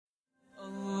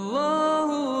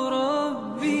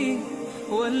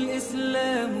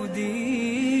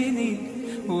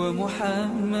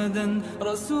محمدا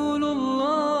رسول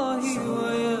الله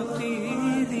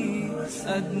ويقيني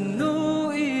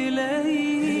أدنو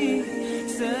إليه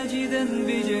ساجدا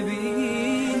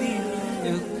بجبيني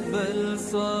اقبل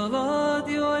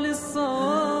صلاتي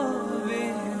وللصواب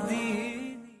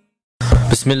اهديني.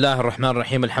 بسم الله الرحمن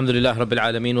الرحيم. الحمد لله رب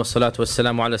العالمين والصلاة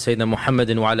والسلام على سيدنا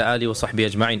محمد وعلى آله وصحبه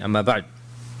أجمعين. أما بعد.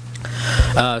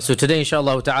 So today,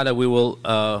 inshallah ta'ala, we will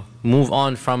move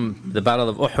on from the Battle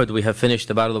of Uhud. We have finished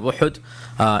the Battle of Uhud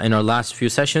in our last few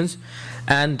sessions,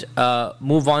 and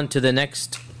move on to the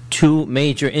next two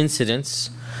major incidents,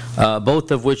 both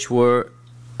of which were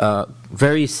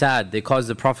very sad. They caused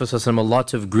the Prophet ﷺ a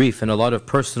lot of grief and a lot of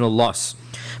personal loss,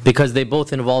 because they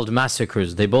both involved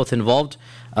massacres. They both involved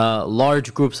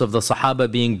large groups of the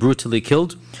Sahaba being brutally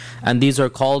killed, and these are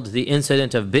called the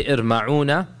incident of Bi'r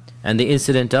Ma'una and the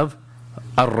incident of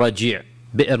Ar-Raji'.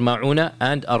 Bi'r Ma'una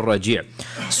and Ar-Raji'.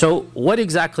 So what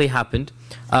exactly happened?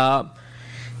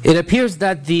 It appears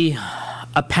that the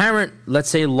apparent, let's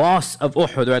say, loss of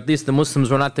Uhud, or at least the Muslims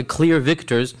were not the clear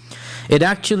victors, it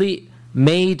actually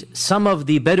made some of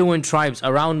the Bedouin tribes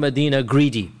around Medina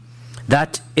greedy.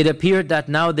 That it appeared that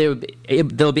now they'll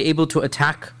be able to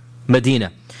attack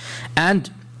Medina. And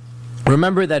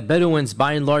remember that Bedouins,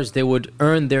 by and large, they would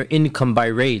earn their income by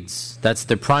raids. That's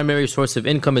their primary source of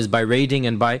income, is by raiding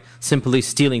and by simply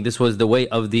stealing. This was the way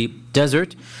of the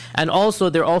desert. And also,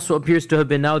 there also appears to have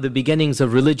been now the beginnings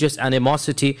of religious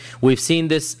animosity. We've seen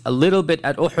this a little bit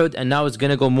at Uhud, and now it's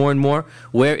going to go more and more,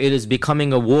 where it is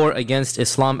becoming a war against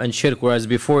Islam and Shirk. Whereas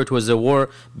before it was a war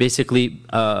basically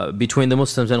between the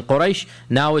Muslims and Quraysh,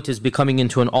 now it is becoming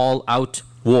into an all-out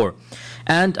war.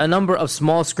 And a number of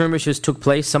small skirmishes took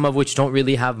place, some of which don't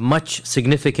really have much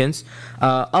significance.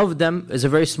 Of them is a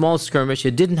very small skirmish.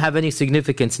 It didn't have any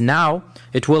significance now.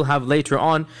 It will have later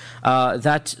on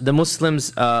that the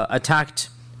Muslims attacked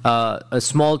a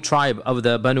small tribe of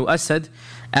the Banu Asad,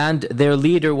 and their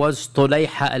leader was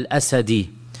Tulayha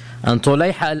al-Asadi. And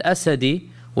Tulayha al-Asadi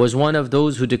was one of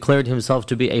those who declared himself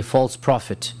to be a false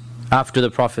prophet. After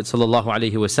the Prophet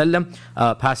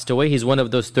ﷺ passed away, he's one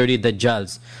of those 30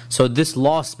 Dajjals. So this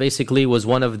loss basically was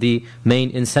one of the main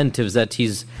incentives that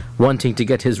he's wanting to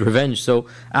get his revenge. So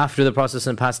after the Prophet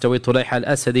ﷺ passed away, Tulayha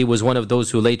al-Asadi was one of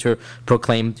those who later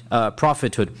proclaimed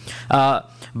prophethood.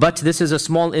 But this is a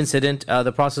small incident.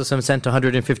 The Prophet ﷺ sent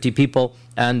 150 people,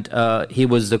 and he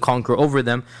was the conqueror over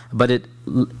them. But it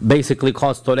basically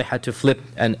caused Tulayha to flip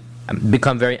and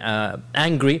become very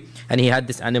angry, and he had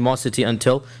this animosity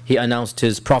until he announced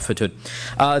his prophethood.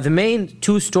 The main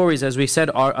two stories, as we said,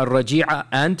 are Ar-Raji'a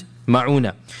and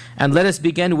Ma'una. And let us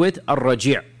begin with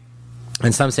Ar-Raji'.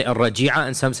 And some say Ar-Raji'a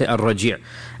and some say Ar-Raji'.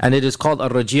 And it is called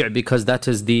Ar-Raji' because that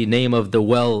is the name of the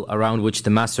well around which the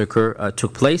massacre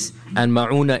took place. And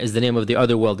Ma'una is the name of the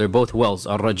other well. They're both wells.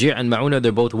 Ar-Raji' and Ma'una,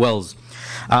 they're both wells.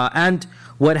 And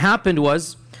what happened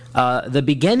was, the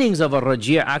beginnings of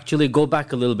Ar-Raji' actually go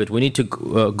back a little bit. We need to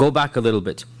go back a little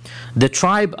bit. The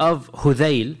tribe of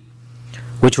Hudayl,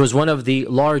 which was one of the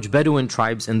large Bedouin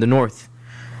tribes in the north,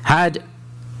 had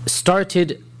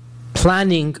started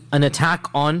planning an attack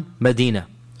on Medina.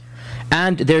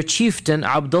 And their chieftain,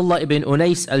 Abdullah ibn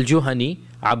Unais al-Juhani,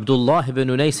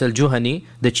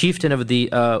 the chieftain of the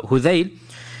Hudayl,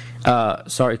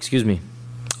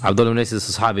 Abdullah ibn Unais is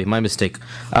a Sahabi, my mistake.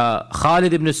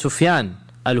 Khalid ibn Sufyan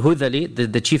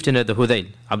al-Hudhali, the chieftain of the Hudayl.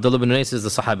 Abdullah ibn Unais is the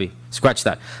Sahabi. Scratch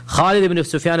that. Khalid ibn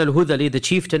Sufyan al-Hudhali, the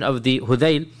chieftain of the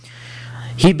Hudayl,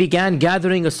 he began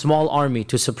gathering a small army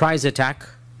to surprise attack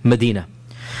Medina.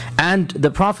 And the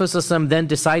Prophet ﷺ then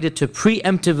decided to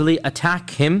preemptively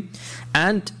attack him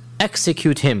and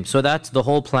execute him, so that the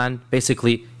whole plan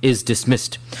basically is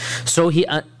dismissed. So he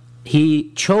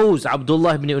chose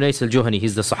Abdullah ibn Unais al-Juhani,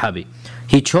 he's the Sahabi.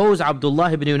 He chose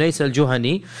Abdullah ibn Unais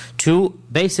al-Juhani to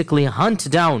basically hunt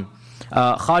down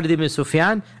Khalid ibn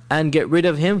Sufyan and get rid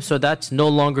of him, so that no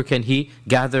longer can he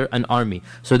gather an army.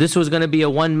 So this was going to be a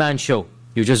one-man show.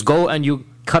 You just go and you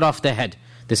cut off the head.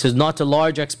 This is not a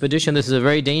large expedition, this is a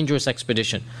very dangerous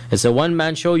expedition. It's a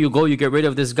one-man show. You go, you get rid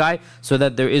of this guy, so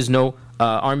that there is no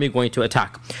army going to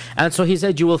attack. And so he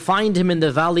said, you will find him in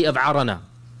the valley of Arana.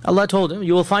 Allah told him,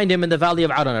 you will find him in the valley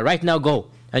of Arana. Right now go,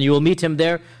 and you will meet him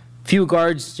there. Few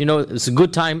guards, it's a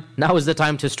good time. Now is the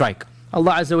time to strike.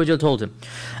 Allah Azza wa Jal told him.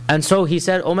 And so he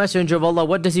said, O Messenger of Allah,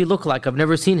 what does he look like? I've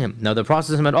never seen him. Now the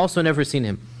Prophet had also never seen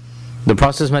him. The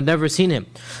Prophet had never seen him.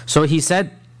 So he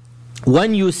said,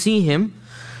 when you see him,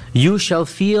 you shall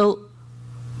feel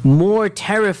more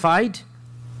terrified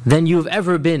than you've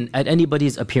ever been at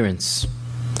anybody's appearance.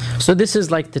 So this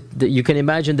is like, you can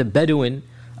imagine the Bedouin,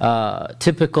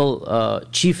 typical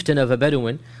chieftain of a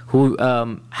Bedouin, who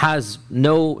has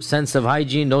no sense of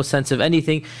hygiene, no sense of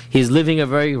anything. He's living a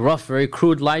very rough, very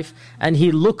crude life, and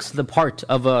he looks the part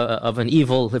of an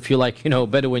evil, if you like,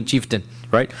 Bedouin chieftain,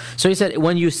 right? So he said,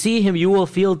 when you see him, you will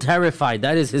feel terrified.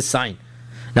 That is his sign.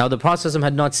 Now the Prophet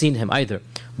had not seen him either,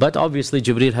 but obviously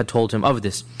Jibreel had told him of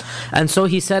this. And so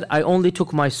he said, I only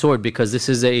took my sword because this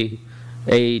is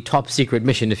a top secret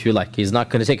mission, if you like. He's not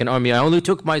going to take an army. I only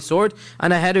took my sword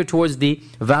and I headed towards the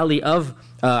valley of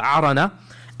Arana.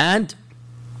 And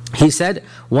he said,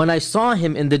 when I saw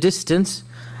him in the distance,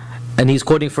 and he's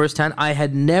quoting firsthand, I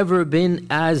had never been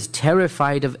as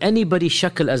terrified of anybody's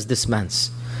shakl as this man's.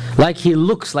 Like he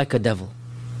looks like a devil.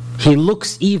 He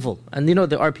looks evil. And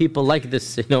there are people like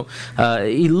this,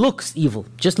 he looks evil,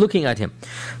 just looking at him.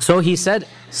 So he said,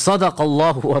 Sadaq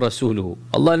Allahu wa Rasuluhu.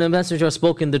 Allah and the Messenger have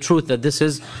spoken the truth, that this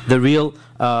is the real,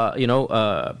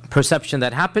 perception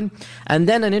that happened. And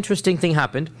then an interesting thing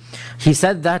happened. He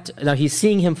said that, now he's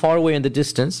seeing him far away in the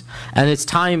distance, and it's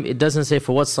time, it doesn't say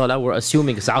for what salah, we're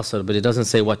assuming it's Asr, but it doesn't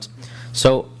say what.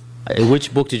 So,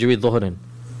 which book did you read Dhuhr in?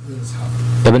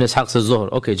 Ibn Ishaq says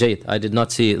Dhuhr. Okay, Jayyid. I did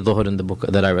not see Dhuhr in the book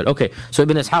that I read. Okay, so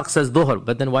Ibn Ishaq says Dhuhr,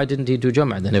 but then why didn't he do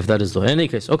Jam'ah then if that is Dhuhr? In any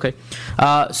case, okay.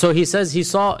 So he says he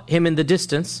saw him in the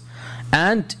distance,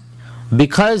 and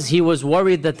because he was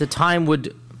worried that the time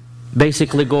would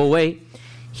basically go away,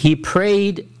 he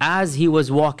prayed as he was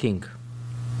walking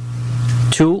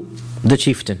to the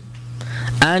chieftain.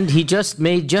 And he just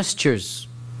made gestures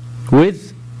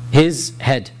with his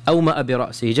head. أَوْمَأَ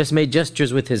بِرَأْسِهِ. He just made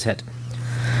gestures with his head.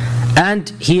 And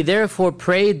he therefore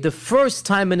prayed the first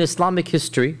time in Islamic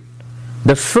history,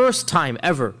 the first time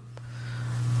ever,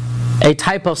 a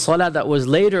type of salah that was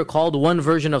later called one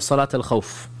version of Salat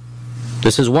al-Khawf.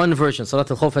 This is one version.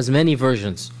 Salat al-Khawf has many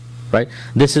versions, right?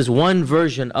 This is one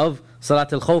version of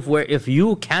Salat al-Khawf where if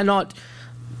you cannot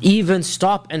even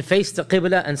stop and face the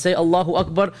Qibla and say Allahu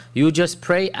Akbar, you just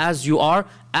pray as you are.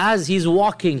 As he's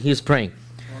walking, he's praying.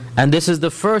 And this is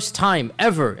the first time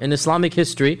ever in Islamic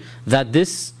history that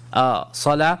this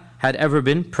salah had ever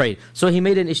been prayed. So he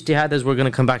made an ijtihad, as we're going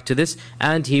to come back to this,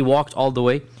 and he walked all the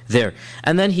way there.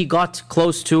 And then he got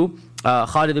close to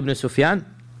Khalid ibn Sufyan,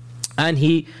 and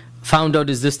he found out,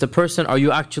 is this the person? Are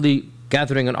you actually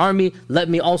gathering an army? Let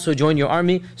me also join your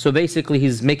army. So basically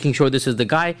he's making sure this is the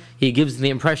guy. He gives the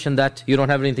impression that you don't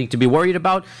have anything to be worried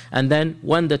about. And then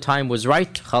when the time was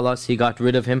right, khalas, he got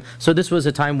rid of him. So this was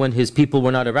a time when his people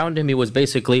were not around him. He was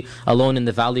basically alone in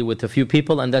the valley with a few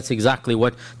people, and that's exactly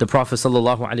what the Prophet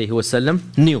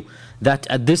ﷺ knew, that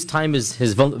at this time is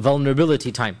his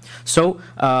vulnerability time. So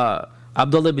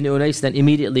Abdullah ibn Unais then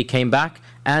immediately came back,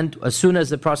 and as soon as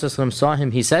the Prophet ﷺ saw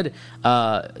him, he said,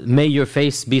 may your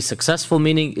face be successful,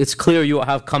 meaning it's clear you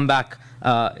have come back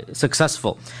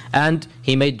successful. And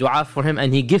he made dua for him,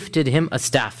 and he gifted him a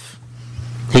staff.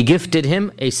 He gifted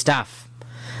him a staff.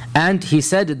 And he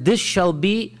said, this shall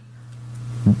be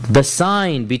the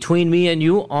sign between me and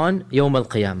you on Yawm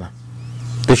al-Qiyamah.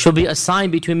 There shall be a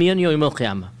sign between me and you on Yawm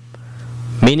al-Qiyamah.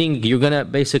 Meaning you're going to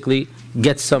basically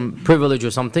get some privilege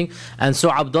or something. And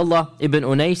so Abdullah ibn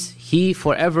Unais, he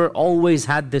forever always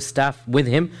had this staff with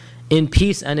him in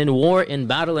peace and in war, in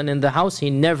battle and in the house. He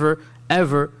never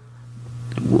ever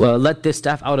let this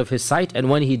staff out of his sight. And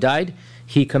when he died,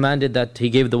 he commanded that, he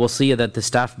gave the wasiyah that the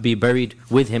staff be buried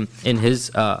with him in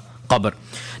his qabr.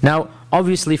 Now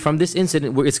obviously from this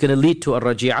incident, it's going to lead to a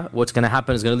raji'ah. What's going to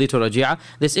happen is going to lead to a raji'ah.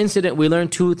 This incident, we learn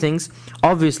two things.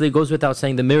 Obviously, it goes without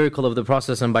saying, the miracle of the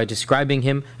Prophet, and by describing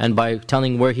him and by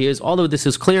telling where he is, all of this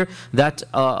is clear that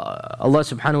Allah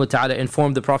subhanahu wa ta'ala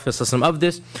informed the Prophet of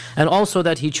this, and also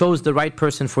that he chose the right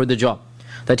person for the job.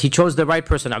 That he chose the right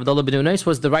person. Abdullah bin Unais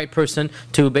was the right person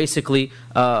to basically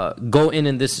go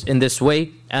in this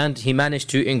way, and he managed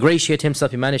to ingratiate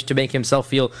himself, he managed to make himself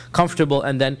feel comfortable,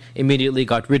 and then immediately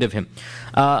got rid of him.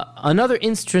 Another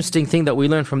interesting thing that we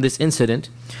learn from this incident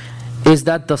is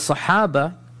that the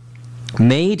Sahaba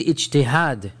made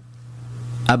ijtihad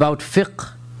about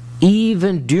fiqh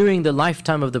even during the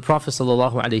lifetime of the Prophet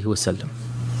ﷺ.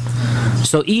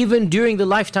 So even during the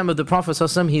lifetime of the Prophet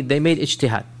ﷺ, they made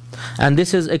ijtihad. And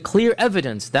this is a clear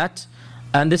evidence that,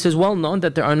 and this is well known,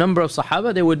 that there are a number of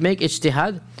Sahaba, they would make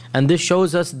ijtihad, and this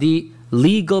shows us the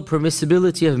legal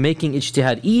permissibility of making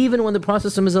ijtihad. Even when the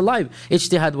Prophet is alive,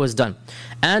 ijtihad was done.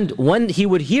 And when he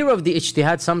would hear of the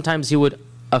ijtihad, sometimes he would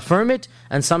affirm it,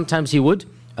 and sometimes he would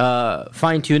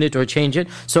fine-tune it or change it.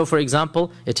 So for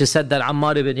example, it is said that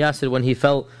Ammar ibn Yasir, when he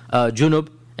fell junub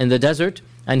in the desert,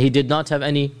 and he did not have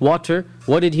any water,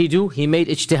 what did he do? He made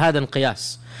ijtihad and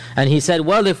qiyas. And he said,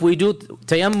 well, if we do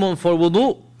tayammum for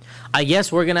wudu, I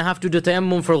guess we're going to have to do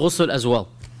tayammum for ghusl as well.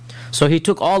 So he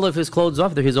took all of his clothes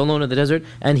off, he's alone in the desert,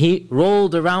 and he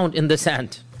rolled around in the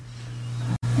sand.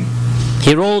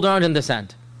 He rolled around in the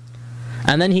sand.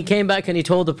 And then he came back and he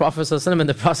told the Prophet ﷺ, and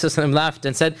the Prophet ﷺ laughed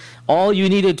and said, all you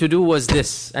needed to do was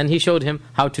this. And he showed him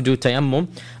how to do tayammum.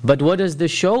 But what does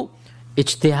this show?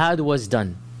 Ijtihad was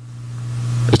done.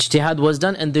 Ijtihad was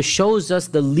done, and this shows us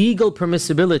the legal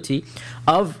permissibility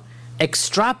of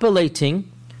extrapolating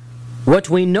what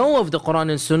we know of the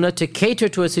Quran and Sunnah to cater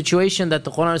to a situation that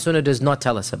the Quran and Sunnah does not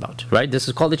tell us about, right? This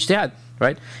is called ijtihad,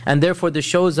 right? And therefore this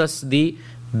shows us the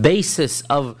basis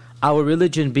of our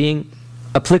religion being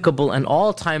applicable in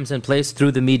all times and place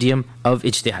through the medium of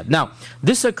ijtihad. Now,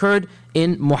 this occurred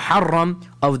in Muharram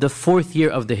of the 4th year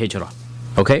of the Hijrah.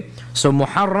 Okay? So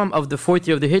Muharram of the 4th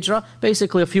year of the Hijrah,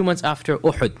 basically a few months after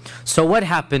Uhud. So what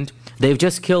happened? They've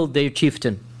just killed their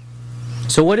chieftain.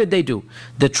 So what did they do?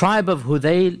 The tribe of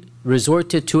Hudayl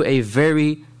resorted to a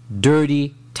very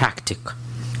dirty tactic,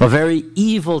 a very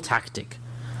evil tactic,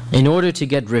 in order to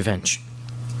get revenge.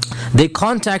 They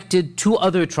contacted 2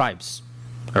 other tribes,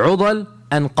 Udal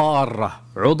and Qarra.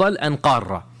 Udal and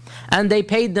Qarra. And they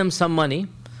paid them some money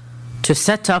to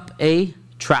set up a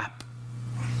trap.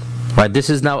 Right, this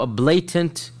is now a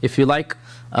blatant, if you like,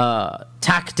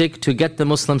 tactic to get the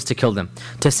Muslims to kill them.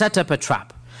 To set up a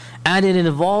trap. And it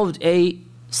involved a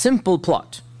simple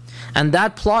plot. And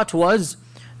that plot was,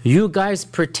 you guys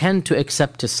pretend to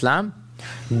accept Islam,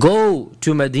 go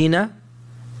to Medina,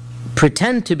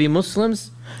 pretend to be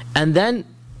Muslims, and then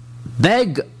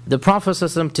beg the Prophet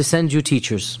ﷺ to send you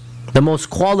teachers, the most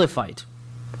qualified,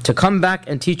 to come back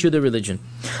and teach you the religion.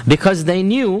 Because they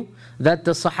knew that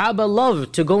the Sahaba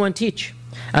loved to go and teach,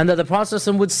 and that the Prophet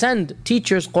ﷺ would send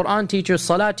teachers, Quran teachers,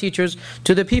 Salah teachers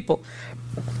to the people.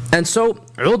 And so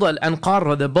Udal and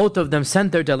Qarra, the both of them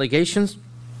sent their delegations,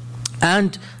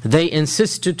 and they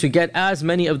insisted to get as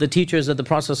many of the teachers that the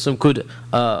Prophet ﷺ could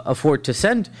afford to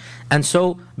send. And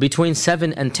so between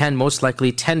 7 and 10, most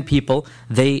likely 10 people,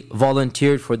 they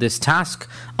volunteered for this task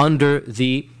under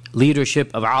the leadership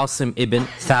of Asim ibn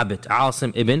Thabit.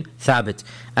 Asim ibn Thabit.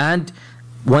 And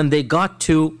when they got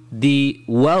to the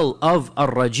well of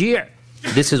Ar-Raji',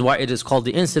 this is why it is called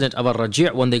the incident of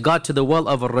Ar-Raji'. When they got to the well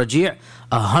of Ar-Raji',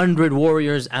 100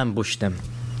 warriors ambushed them.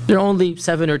 There are only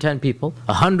 7 or 10 people.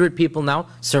 100 people now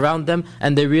surround them,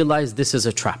 and they realize this is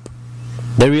a trap.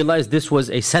 They realized this was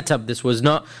a setup. This was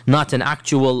not an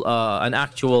actual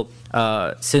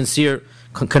sincere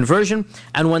conversion.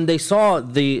 And when they saw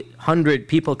the 100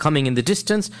 people coming in the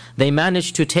distance, they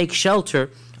managed to take shelter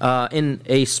in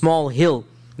a small hill.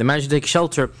 They managed to take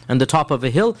shelter on the top of a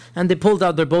hill, and they pulled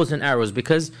out their bows and arrows,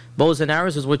 because bows and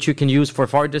arrows is what you can use for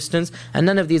far distance, and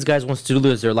none of these guys wants to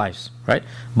lose their lives, right?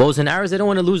 Bows and arrows, they don't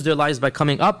want to lose their lives by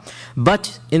coming up.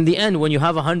 But in the end, when you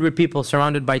have 100 people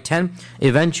surrounded by 10,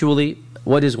 eventually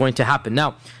what is going to happen?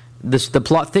 Now, the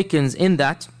plot thickens in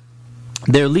that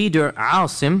their leader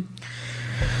Asim,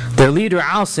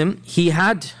 he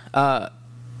had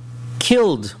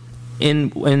killed in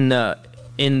the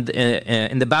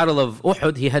battle of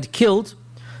Uhud, he had killed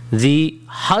the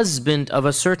husband of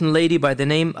a certain lady by the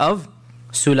name of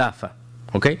Sulafa.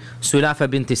 Okay, Sulafa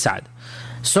bint Sa'd.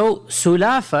 So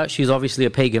Sulafa, she's obviously a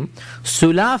pagan.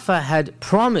 Sulafa had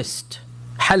promised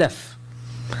Halaf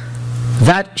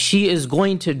that she is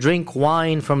going to drink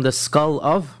wine from the skull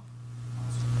of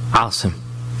Asim.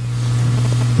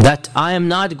 That I am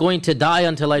not going to die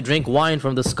until I drink wine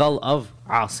from the skull of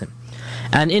Asim.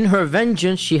 And in her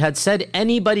vengeance, she had said,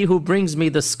 anybody who brings me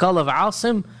the skull of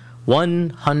Asim,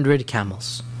 100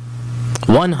 camels.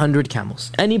 100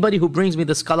 camels. Anybody who brings me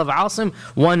the skull of Asim,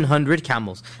 100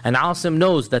 camels. And Asim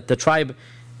knows that the tribe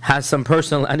has some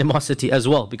personal animosity as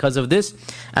well because of this.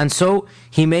 And so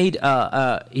he made,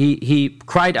 he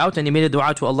cried out and he made a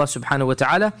dua to Allah subhanahu wa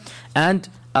ta'ala. And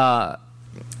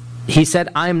he said,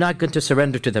 I am not going to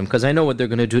surrender to them because I know what they're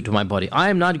going to do to my body. I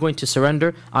am not going to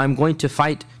surrender. I am going to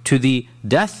fight to the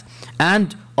death.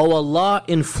 And, O Allah,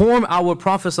 inform our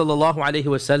Prophet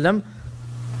ﷺ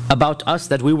about us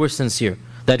that we were sincere,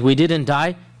 that we didn't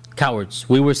die cowards.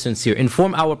 We were sincere.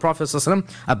 Inform our Prophet ﷺ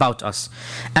about us.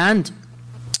 And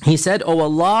he said, O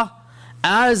Allah,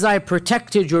 as I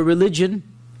protected your religion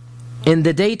in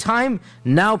the daytime,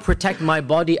 now protect my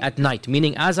body at night.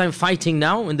 Meaning, as I'm fighting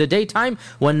now in the daytime,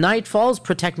 when night falls,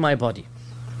 protect my body.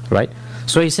 Right?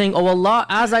 So he's saying, Oh Allah,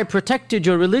 as I protected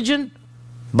your religion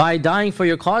by dying for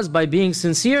your cause, by being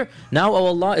sincere, now, Oh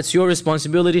Allah, it's your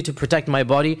responsibility to protect my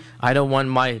body. I don't want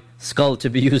my skull to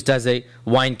be used as a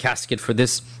wine casket for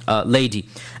this lady.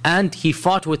 And he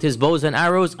fought with his bows and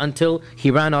arrows until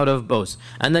he ran out of bows.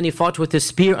 And then he fought with his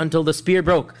spear until the spear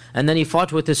broke. And then he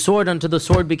fought with his sword until the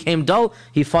sword became dull.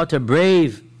 He fought a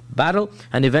brave battle,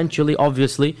 and eventually,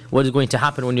 obviously, what is going to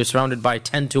happen when you're surrounded by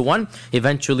 10 to 1?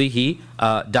 Eventually he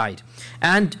died.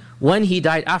 And when he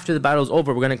died, after the battle was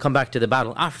over, we're going to come back to the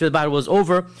battle. After the battle was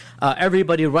over,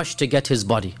 everybody rushed to get his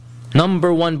body.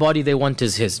 Number one body they want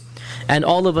is his. And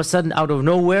all of a sudden, out of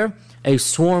nowhere, a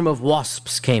swarm of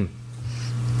wasps came.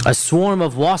 A swarm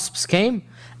of wasps came,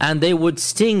 and they would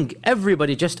sting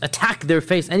everybody, just attack their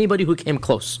face, anybody who came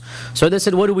close. So they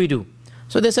said, what do we do?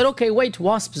 So they said, okay, wait,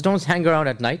 wasps don't hang around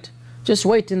at night. Just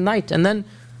wait in night, and then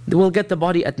we'll get the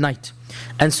body at night.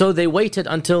 And so they waited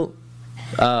until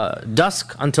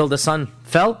dusk, until the sun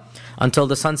fell, until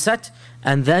the sun set,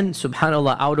 and then,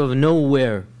 subhanAllah, out of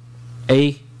nowhere,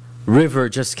 a river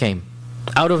just came.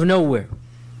 Out of nowhere.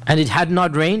 And it had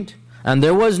not rained, and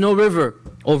there was no river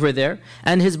over there,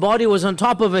 and his body was on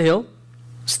top of a hill.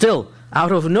 Still,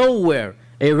 out of nowhere,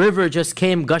 a river just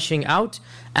came gushing out,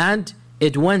 and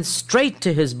it went straight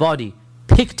to his body,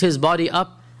 picked his body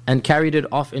up, and carried it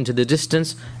off into the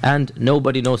distance, and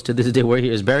nobody knows to this day where he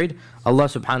is buried. Allah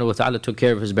subhanahu wa ta'ala took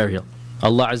care of his burial.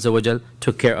 Allah Azza wa Jal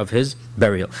took care of his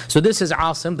burial. So this is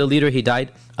Asim, the leader. He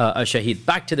died a shaheed.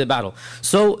 Back to the battle.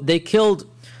 So they killed,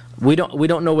 we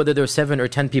don't know whether there were 7 or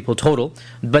 10 people total,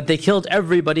 but they killed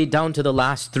everybody down to the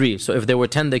last 3. So if there were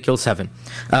 10, they killed 7.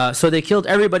 So they killed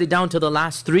everybody down to the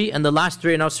last 3, and the last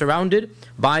 3 are now surrounded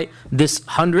by this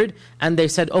 100, and they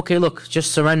said, okay, look,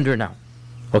 just surrender now.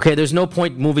 Okay, there's no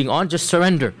point moving on, just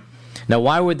surrender. Now,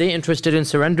 why were they interested in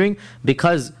surrendering?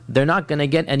 Because they're not going to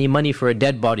get any money for a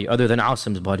dead body other than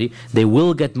Asim's body. They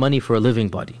will get money for a living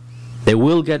body. They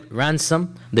will get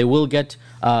ransom. They will get,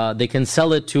 they can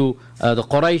sell it to the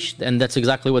Quraysh, and that's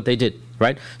exactly what they did,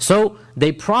 right? So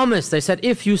they promised, they said,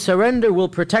 if you surrender, we'll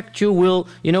protect you,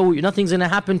 nothing's going to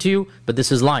happen to you. But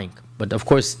this is lying. But of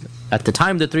course, at the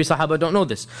time, the 3 Sahaba don't know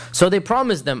this. So they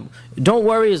promised them, don't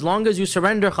worry, as long as you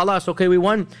surrender, khalas, okay, we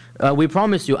won. We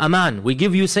promise you, aman, we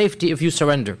give you safety if you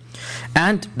surrender.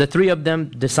 And the 3 of them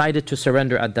decided to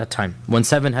surrender at that time. When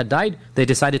 7 had died, they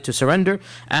decided to surrender.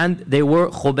 And they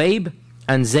were Khubayb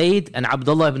and Zayd and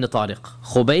Abdullah ibn Tariq.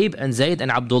 Khubayb and Zayd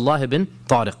and Abdullah ibn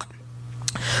Tariq.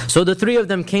 So the 3 of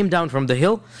them came down from the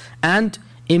hill, and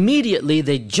immediately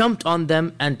they jumped on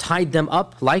them and tied them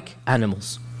up like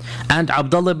animals. And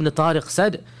Abdullah ibn Tariq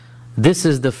said, this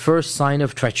is the first sign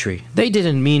of treachery. They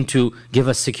didn't mean to give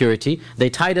us security.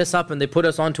 They tied us up and they put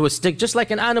us onto a stick just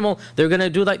like an animal. They're going to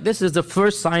do like this. Is the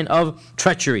first sign of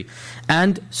treachery.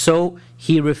 And so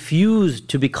he refused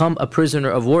to become a prisoner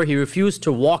of war. He refused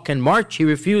to walk and march. He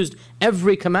refused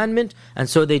every commandment. And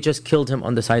so they just killed him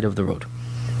on the side of the road.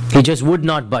 He just would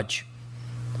not budge.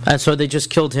 And so they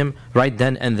just killed him right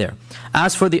then and there.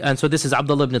 And so this is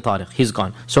Abdullah ibn Tariq, he's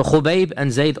gone. So Khubayb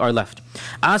and Zayd are left.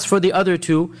 As for the other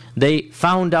 2, they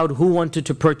found out who wanted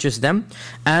to purchase them.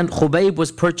 And Khubayb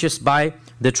was purchased by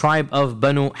the tribe of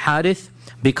Banu Harith,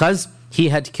 because he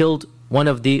had killed one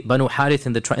of the Banu Harith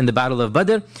in the battle of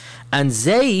Badr. And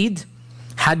Zayd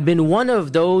had been one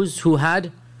of those who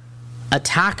had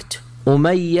attacked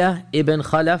Umayyah ibn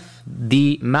Khalaf,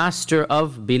 the master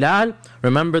of Bilal.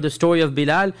 Remember the story of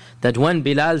Bilal, that when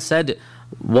Bilal said,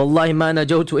 Wallahi ma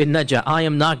najawtu in naja, I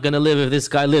am not going to live if this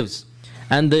guy lives.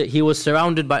 And he was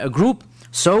surrounded by a group.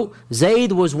 So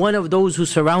Zayd was one of those who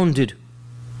surrounded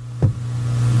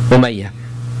Umayyah.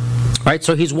 Right,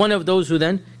 so he's one of those who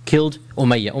then killed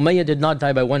Umayyah. Umayyah did not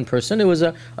die by one person, it was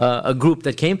a group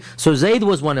that came. So Zayd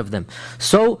was one of them.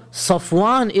 So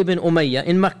Safwan ibn Umayyah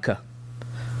in Mecca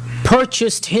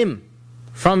purchased him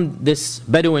from this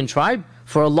Bedouin tribe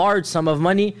for a large sum of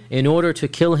money in order to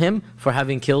kill him for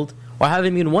having killed, or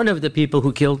having been one of the people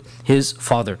who killed his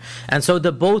father. And so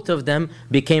the both of them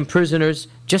became prisoners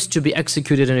just to be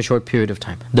executed in a short period of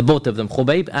time. The both of them,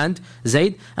 Khubayb and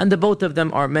Zayd, and the both of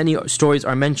them many stories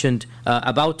are mentioned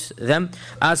about them.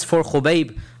 As for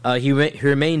Khubayb, he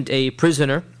remained a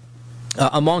prisoner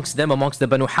amongst the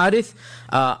Banu Harith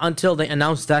until they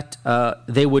announced that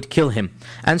they would kill him.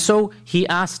 And so he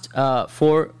asked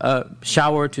for a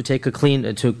shower to take a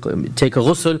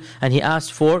ghusl, and he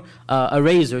asked for a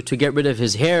razor to get rid of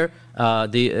his hair,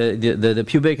 the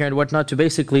pubic hair and whatnot, to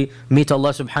basically meet Allah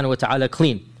subhanahu wa ta'ala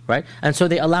clean, right? And so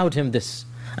they allowed him this.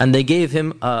 And they gave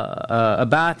him a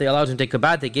bath, they allowed him to take a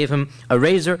bath, they gave him a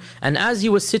razor. And as he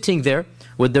was sitting there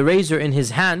with the razor in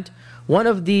his hand, one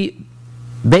of the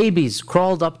babies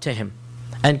crawled up to him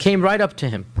and came right up to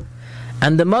him.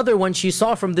 And the mother, when she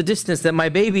saw from the distance that my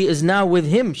baby is now with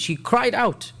him, she cried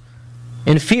out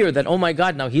in fear that, oh my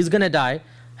God, now he's going to die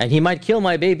and he might kill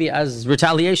my baby as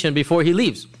retaliation before he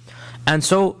leaves. And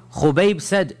so Khubayb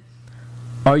said,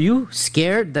 are you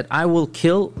scared that I will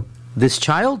kill this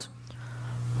child?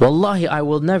 Wallahi, I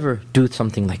will never do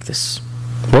something like this.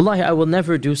 Wallahi, I will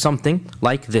never do something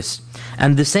like this.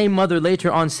 And the same mother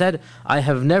later on said, I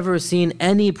have never seen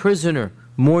any prisoner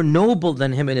more noble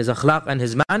than him in his akhlaq and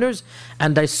his manners,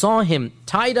 and I saw him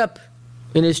tied up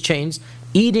in his chains,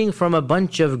 eating from a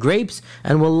bunch of grapes,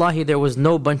 and wallahi there was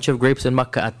no bunch of grapes in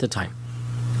Makkah at the time.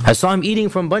 I saw him eating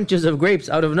from bunches of grapes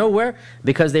out of nowhere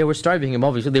because they were starving him.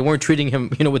 Obviously, they weren't treating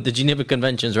him, with the Geneva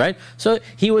Conventions, right? So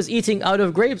he was eating out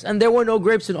of grapes, and there were no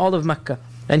grapes in all of Mecca.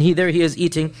 And he is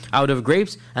eating out of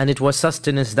grapes, and it was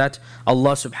sustenance that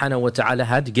Allah subhanahu wa ta'ala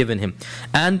had given him.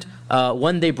 And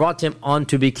when they brought him on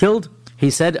to be killed,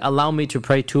 he said, allow me to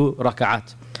pray 2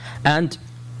 rak'at. And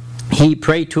he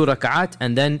prayed 2 rak'at,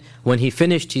 and then when he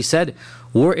finished, he said,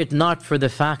 were it not for the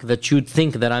fact that you'd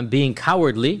think that I'm being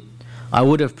cowardly, I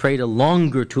would have prayed a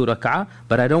longer 2 rak'ah,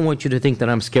 but I don't want you to think that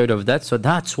I'm scared of that. So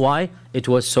that's why it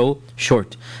was so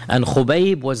short. And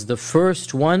Khubayb was the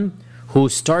first one who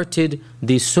started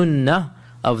the sunnah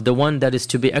of the one that is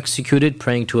to be executed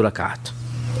praying 2 rak'at.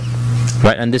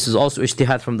 Right, and this is also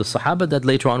ijtihad from the Sahaba that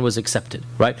later on was accepted.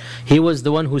 Right, he was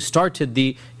the one who started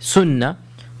the sunnah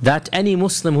that any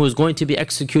Muslim who is going to be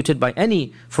executed by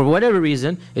any, for whatever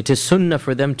reason, it is sunnah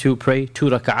for them to pray 2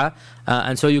 rak'ah.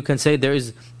 And so you can say there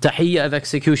is tahiyyah of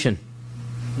execution.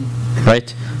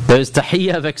 Right? There is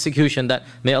tahiyyah of execution, that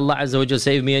may Allah Azza wa Jal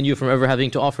save me and you from ever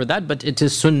having to offer that, but it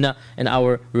is sunnah in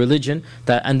our religion.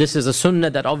 And this is a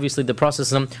sunnah that obviously the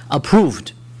Prophet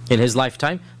approved in his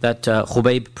lifetime, that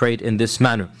Khubayb prayed in this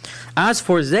manner. As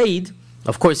for Zayd,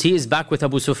 of course he is back with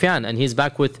Abu Sufyan, and he is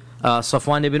back with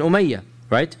Safwan ibn Umayyah.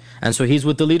 Right? And so he's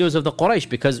with the leaders of the Quraysh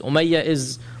because Umayyah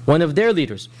is one of their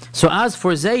leaders. So as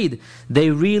for Zayd, they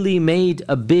really made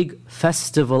a big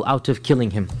festival out of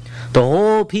killing him. The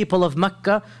whole people of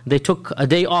Mecca, they took a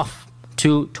day off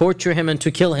to torture him and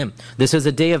to kill him. This is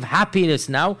a day of happiness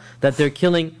now that they're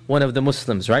killing one of the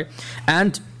Muslims, right?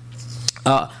 And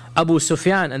Abu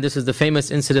Sufyan, and this is the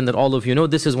famous incident that all of you know,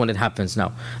 this is when it happens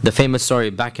now. The famous story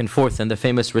back and forth and the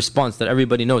famous response that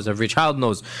everybody knows, every child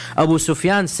knows. Abu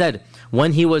Sufyan said,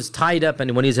 when he was tied up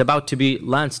and when he's about to be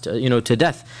lanced to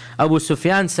death, Abu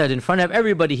Sufyan said in front of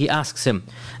everybody, he asks him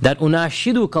that,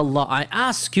 Unashiduka Allah, I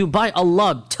ask you by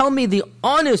Allah, tell me the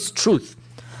honest truth.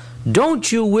 Don't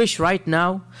you wish right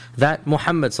now that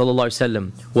Muhammad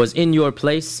was in your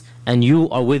place and you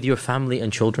are with your family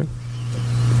and children?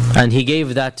 And he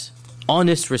gave that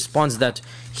honest response that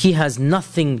he has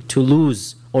nothing to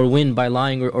lose or win by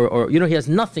lying, or he has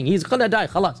nothing, he's gonna die,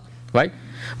 khalas, right?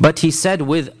 But he said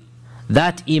with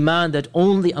that iman that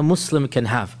only a Muslim can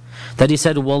have, that he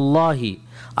said, Wallahi,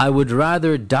 I would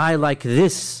rather die like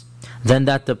this than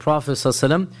that the Prophet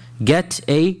ﷺ get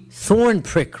a thorn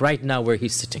prick right now where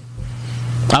he's sitting.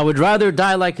 I would rather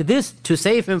die like this to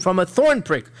save him from a thorn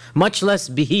prick, much less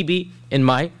he be in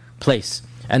my place.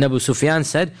 And Abu Sufyan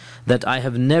said that I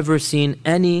have never seen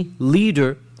any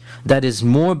leader that is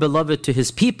more beloved to his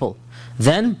people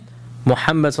than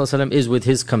Muhammad ﷺ is with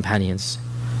his companions.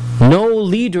 No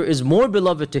leader is more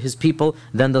beloved to his people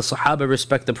than the Sahaba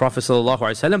respect the Prophet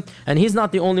ﷺ. And he's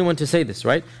not the only one to say this,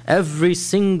 right? Every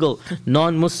single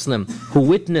non-Muslim who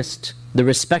witnessed the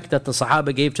respect that the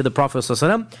Sahaba gave to the Prophet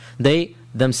ﷺ, they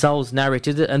themselves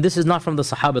narrated it. And this is not from the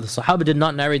Sahaba. The Sahaba did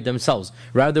not narrate themselves.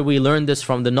 Rather, we learned this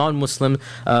from the non-Muslim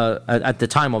at the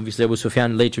time. Obviously, Abu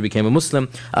Sufyan later became a Muslim,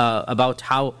 about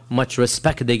how much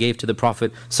respect they gave to the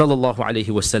Prophet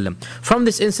ﷺ. From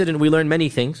this incident, we learn many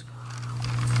things.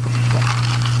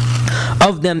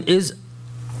 Of them is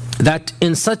that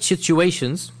in such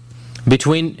situations,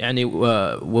 between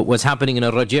what's happening in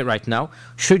Al-Raji' right now,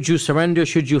 should you surrender,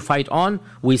 should you fight on,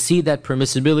 we see that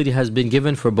permissibility has been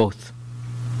given for both.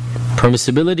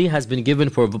 Permissibility has been given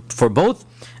for both,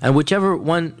 and whichever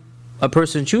one a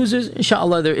person chooses,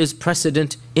 inshallah, there is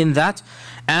precedent in that,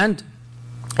 and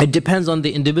it depends on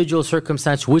the individual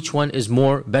circumstance which one is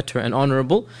more better and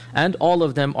honorable, and all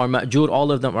of them are ma'jur,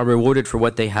 all of them are rewarded for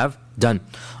what they have done.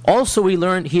 Also, we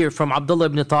learn here from Abdullah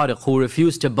ibn Tariq, who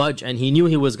refused to budge and he knew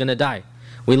he was going to die.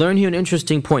 We learn here an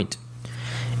interesting point.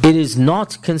 It is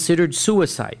not considered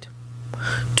suicide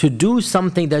to do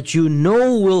something that you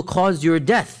know will cause your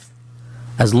death,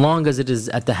 as long as it is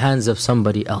at the hands of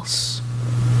somebody else.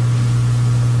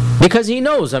 Because he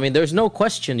knows, there's no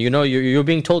question, you're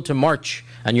being told to march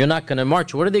and you're not going to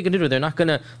march. What are they going to do? They're not going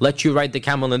to let you ride the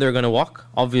camel and they're going to walk,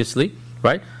 obviously,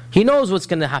 right? He knows what's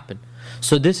going to happen.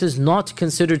 So this is not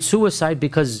considered suicide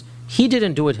because he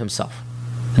didn't do it himself.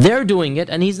 They're doing it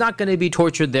and he's not going to be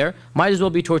tortured there. Might as well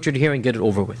be tortured here and get it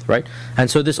over with, right?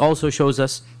 And so this also shows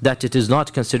us that it is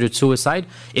not considered suicide.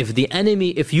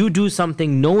 If you do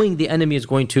something knowing the enemy is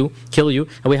going to kill you,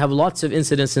 and we have lots of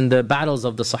incidents in the battles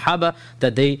of the Sahaba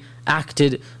that they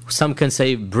acted, some can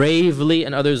say bravely,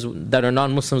 and others that are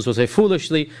non-Muslims will say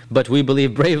foolishly, but we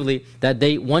believe bravely, that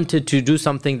they wanted to do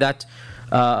something that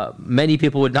many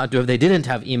people would not do if they didn't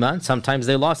have iman. Sometimes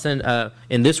they lost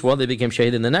in this world, they became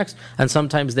shaheed in the next, and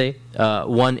sometimes they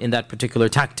won in that particular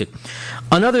tactic.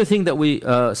 Another thing that we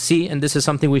see, and this is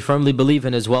something we firmly believe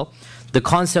in as well, the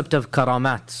concept of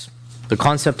karamat. The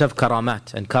concept of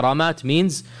karamat. And karamat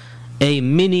means a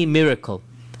mini miracle.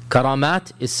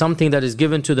 Karamat is something that is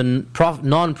given to the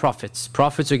non-prophets.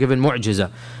 Prophets are given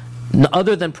mu'jiza.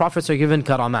 Other than prophets are given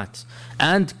karamat.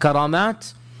 And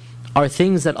karamat are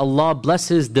things that Allah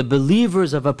blesses the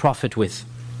believers of a prophet with.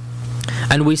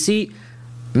 And we see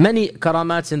many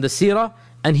karamats in the seerah,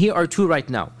 and here are two right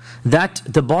now. That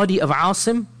the body of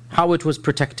Asim, how it was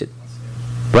protected,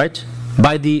 right?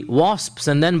 By the wasps,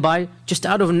 and then by just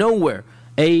out of nowhere,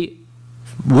 a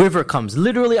river comes,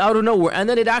 literally out of nowhere, and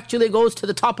then it actually goes to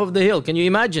the top of the hill. Can you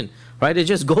imagine? Right? It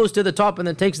just goes to the top and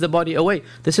then takes the body away.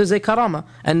 This is a karama.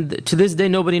 And to this day,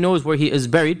 nobody knows where he is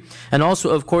buried. And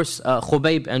also, of course,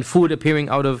 Khubayb and food appearing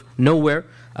out of nowhere.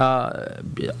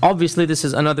 Obviously, this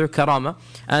is another karama.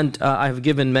 And I have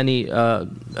given many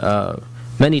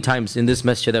times in this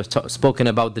masjid, I've spoken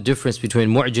about the difference between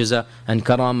mu'jiza and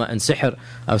karama and sihr.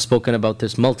 I've spoken about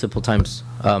this multiple times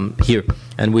here.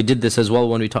 And we did this as well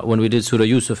when we did Surah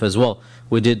Yusuf as well.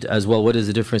 We did as well, what is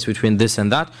the difference between this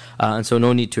and that? And so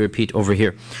no need to repeat over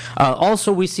here.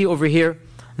 Also we see over here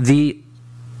the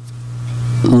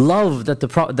love that the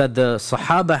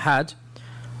Sahaba had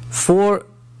for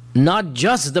not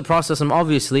just the Prophet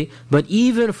obviously, but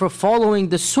even for following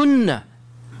the Sunnah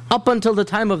up until the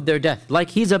time of their death.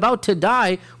 Like he's about to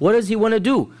die, what does he want to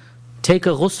do? Take a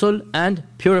ghusl and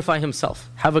purify himself.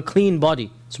 Have a clean body.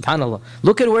 SubhanAllah.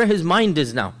 Look at where his mind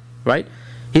is now, right?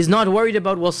 He's not worried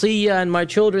about wasiyya and my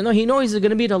children. No, he knows he's going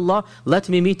to meet Allah. Let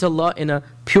me meet Allah in a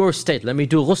pure state. Let me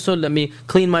do ghusl, let me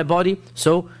clean my body.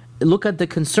 So look at the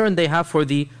concern they have for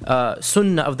the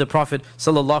sunnah of the Prophet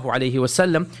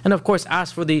ﷺ, and of course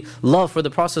ask for the love for the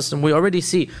Prophet. And we already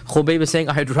see Khubayb saying,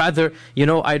 I'd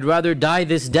rather die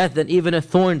this death than even a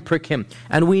thorn prick him.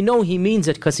 And we know he means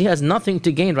it because he has nothing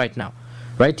to gain right now.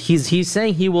 Right? He's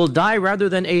saying he will die rather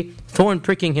than a thorn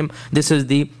pricking him. This is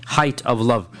the height of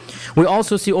love. We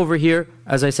also see over here,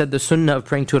 as I said, the sunnah of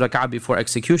praying 2 rak'ah before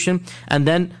execution. And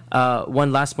then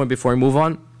one last point before I move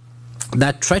on,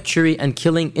 that treachery and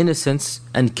killing innocents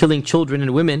and killing children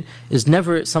and women is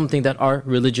never something that our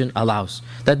religion allows.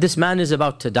 That this man is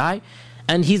about to die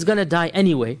and he's going to die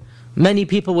anyway. Many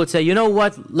people would say, you know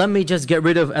what, let me just get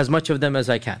rid of as much of them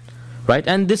as I can. Right?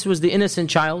 And this was the innocent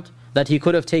child that he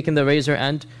could have taken the razor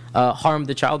and harmed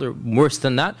the child, or worse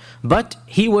than that. But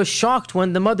he was shocked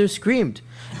when the mother screamed.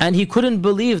 And he couldn't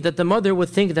believe that the mother would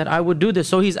think that I would do this.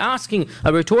 So he's asking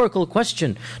a rhetorical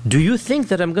question. Do you think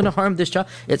that I'm going to harm this child?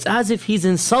 It's as if he's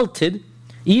insulted,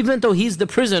 even though he's the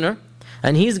prisoner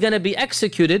and he's going to be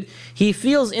executed. He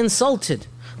feels insulted.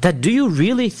 That do you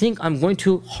really think I'm going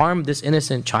to harm this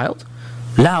innocent child?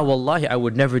 La wallahi, I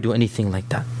would never do anything like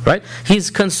that. Right? He's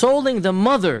consoling the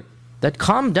mother that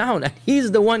calm down, and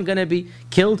he's the one going to be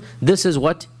killed. This is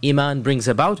what Iman brings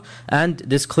about, and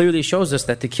this clearly shows us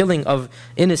that the killing of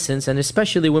innocents, and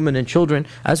especially women and children,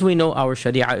 as we know, our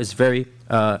Sharia is very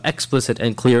explicit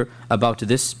and clear about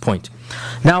this point.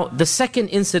 Now, the second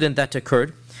incident that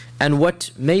occurred, and what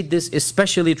made this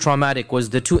especially traumatic, was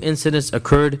the two incidents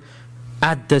occurred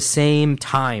at the same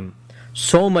time.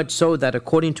 So much so that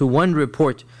according to one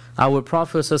report, our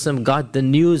Prophet ﷺ got the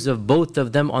news of both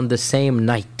of them on the same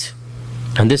night.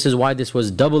 And this is why this was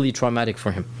doubly traumatic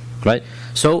for him, right?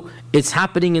 So it's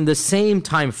happening in the same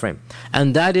time frame.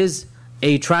 And that is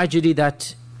a tragedy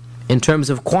that in terms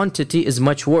of quantity is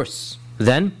much worse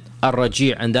than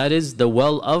Ar-Raji', and that is the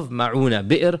well of Ma'una,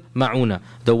 Bi'r Ma'una,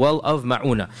 the well of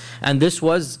Ma'una. And this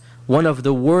was one of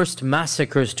the worst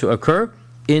massacres to occur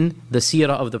in the seerah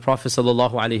of the Prophet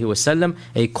ﷺ,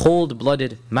 a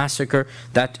cold-blooded massacre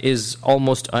that is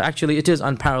almost, actually it is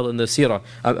unparalleled in the seerah.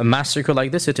 A massacre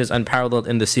like this, it is unparalleled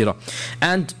in the seerah.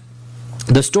 And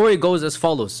the story goes as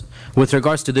follows with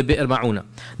regards to the Bi'r Ma'una.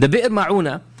 The Bi'r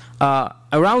Ma'una,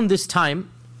 around this time,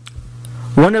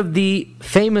 one of the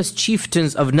famous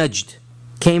chieftains of Najd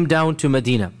came down to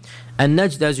Medina. And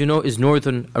Najd, as you know, is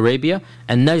northern Arabia,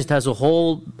 and Najd has a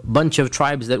whole bunch of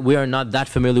tribes that we are not that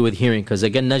familiar with hearing, because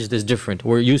again, Najd is different.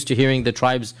 We're used to hearing the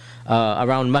tribes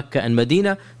around Mecca and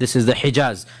Medina. This is the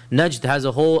Hijaz. Najd has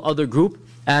a whole other group,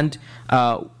 and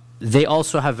they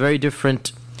also have very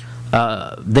different,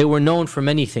 they were known for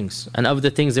many things, and of the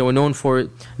things they were known for,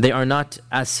 they are not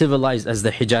as civilized as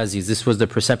the Hijazis. This was the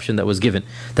perception that was given,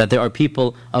 that there are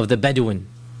people of the Bedouin.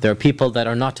 There are people that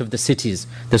are not of the cities.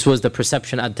 This was the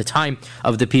perception at the time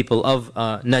of the people of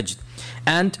Najd.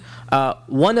 And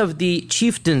one of the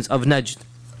chieftains of Najd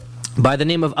by the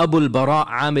name of Abu al-Bara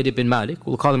Amir ibn Malik,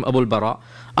 we'll call him Abu al-Bara.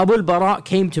 Abu al-Bara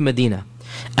came to Medina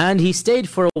and he stayed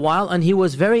for a while and he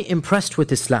was very impressed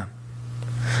with Islam.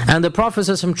 And the Prophet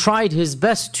ﷺ tried his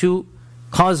best to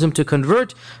cause him to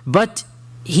convert, but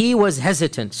he was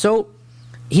hesitant. So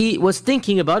he was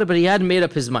thinking about it, but he hadn't made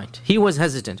up his mind. He was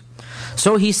hesitant.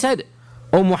 So he said,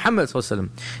 O Muhammad ﷺ,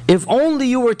 if only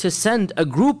you were to send a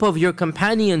group of your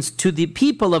companions to the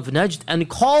people of Najd and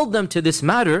call them to this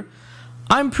matter,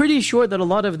 I'm pretty sure that a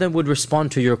lot of them would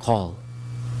respond to your call.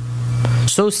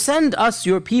 So send us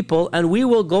your people and we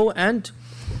will go and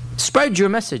spread your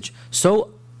message.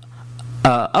 So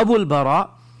Abu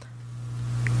al-Bara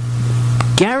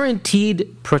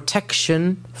guaranteed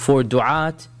protection for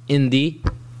du'at in the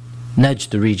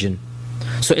Najd region.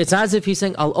 So it's as if he's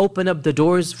saying, I'll open up the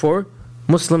doors for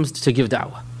Muslims to give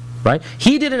da'wah. Right?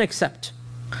 He didn't accept.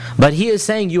 But he is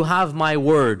saying, you have my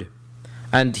word.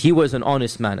 And he was an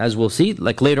honest man, as we'll see.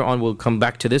 Like later on we'll come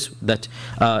back to this, that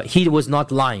he was not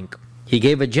lying. He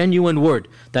gave a genuine word,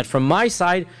 that from my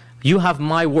side, you have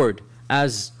my word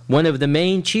as one of the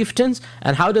main chieftains.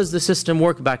 And how does the system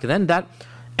work back then? That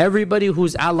everybody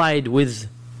who's allied with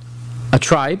a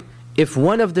tribe, if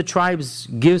one of the tribes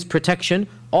gives protection,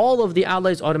 all of the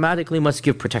allies automatically must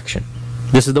give protection.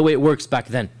 This is the way it works back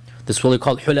then. This is what we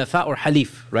call hulafa or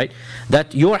halif, right?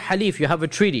 That your halif, you have a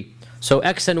treaty. So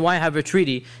X and Y have a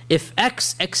treaty. If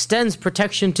X extends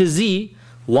protection to Z,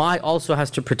 Y also has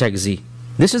to protect Z.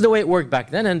 This is the way it worked back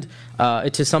then, and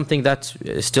it is something that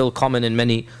is still common in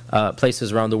many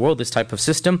places around the world, this type of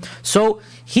system. So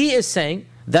he is saying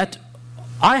that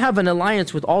I have an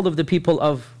alliance with all of the people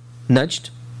of Najd,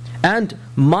 and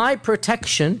my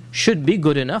protection should be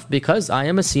good enough because I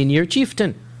am a senior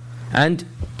chieftain. And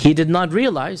he did not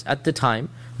realize at the time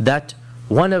that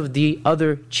one of the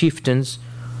other chieftains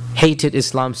hated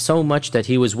Islam so much that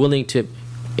he was willing to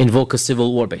invoke a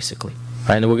civil war, basically.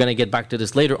 Right? And we're going to get back to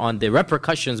this later on, the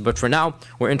repercussions, but for now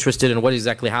we're interested in what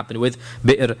exactly happened with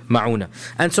Bi'r Ma'una.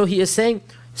 And so he is saying,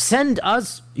 send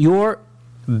us your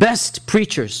best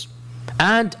preachers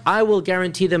and I will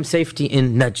guarantee them safety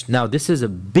in Najd. Now this is a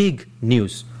big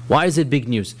news. Why is it big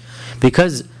news?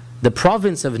 Because the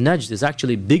province of Najd is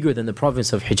actually bigger than the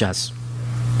province of Hijaz.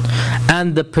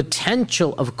 And the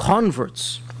potential of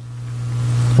converts,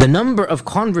 the number of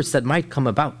converts that might come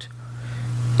about,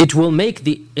 it will make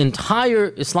the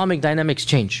entire Islamic dynamics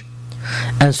change.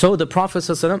 And so the Prophet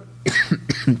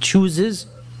ﷺ chooses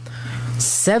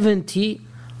 70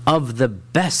 of the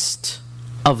best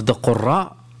of the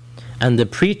Qurra and the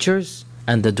preachers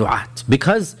and the du'at,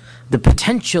 because the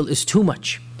potential is too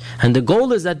much. And the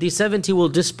goal is that these 70 will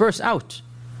disperse out,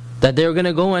 that they're going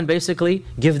to go and basically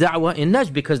give da'wah in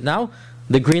Najd, because now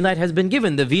the green light has been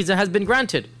given, the visa has been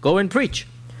granted, go and preach.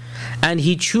 And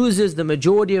he chooses the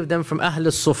majority of them from Ahl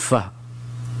al-Suffah,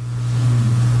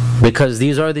 because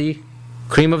these are the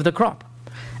cream of the crop.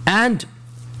 And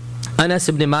Anas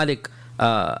ibn Malik,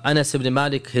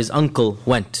 his uncle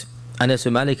went. Anas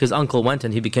ibn Malik, his uncle went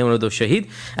and he became one of those shaheed.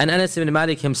 And Anas ibn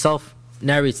Malik himself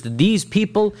narrates that these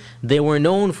people, they were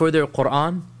known for their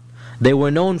Qur'an, they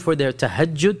were known for their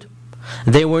tahajjud,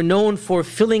 they were known for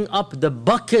filling up the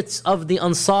buckets of the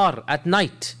Ansar at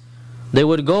night. They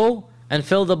would go and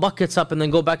fill the buckets up and then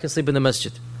go back and sleep in the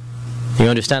masjid. You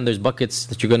understand, there's buckets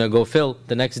that you're going to go fill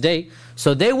the next day.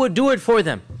 So they would do it for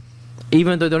them,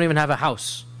 even though they don't even have a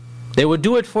house. They would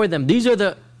do it for them. These are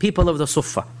the people of the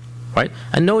Suffah, right?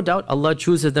 And no doubt Allah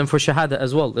chooses them for Shahada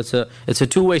as well. It's a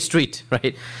two-way street,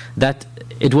 right? That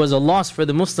it was a loss for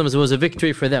the Muslims, it was a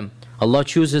victory for them. Allah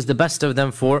chooses the best of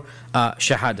them for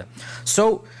Shahada.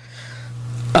 So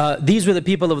these were the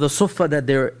people of the Suffah, that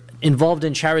they're involved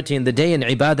in charity in the day and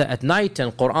ibadah at night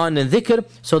and Qur'an and dhikr.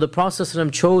 So the Prophet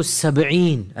ﷺ chose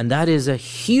 70, and that is a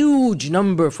huge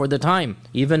number for the time.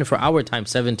 Even for our time,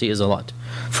 70 is a lot.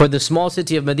 For the small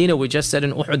city of Medina, we just said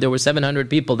in Uhud there were 700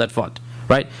 people that fought,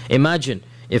 right? Imagine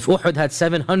if Uhud had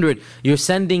 700, you're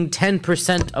sending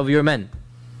 10% of your men.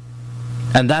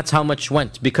 And that's how much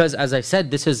went. Because as I said,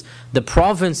 this is the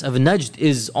province of Najd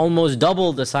is almost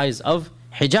double the size of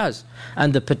Hijaz,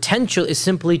 and the potential is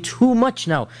simply too much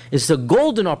now. It's a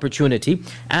golden opportunity,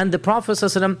 and the Prophet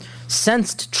ﷺ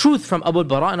sensed truth from Abu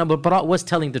al-Bara, and Abu al-Bara was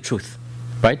telling the truth,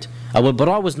 right? Abu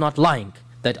al-Bara was not lying,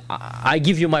 that I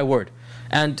give you my word.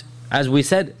 And as we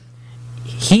said,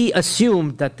 he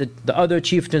assumed that the other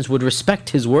chieftains would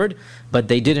respect his word, but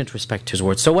they didn't respect his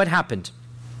word. So what happened?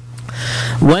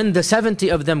 When the 70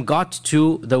 of them got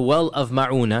to the well of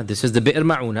Ma'una, this is the Bi'r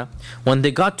Ma'una, when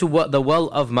they got to the well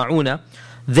of Ma'una,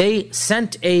 they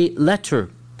sent a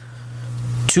letter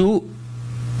to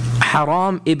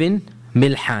Haram ibn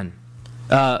Milhan,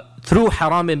 through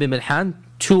Haram ibn Milhan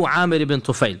to Amir ibn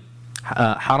Tufayl.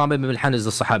 Haram ibn Milhan is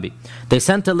the Sahabi. They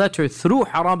sent a letter through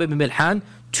Haram ibn Milhan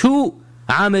to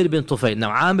Amir ibn Tufail.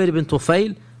 Now Amir ibn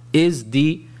Tufail is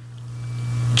the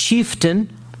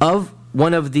chieftain of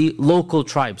one of the local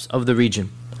tribes of the region.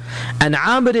 And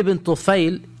Amir ibn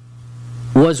Tufail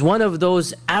was one of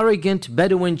those arrogant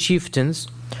Bedouin chieftains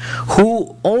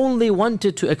who only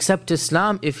wanted to accept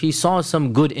Islam if he saw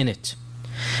some good in it.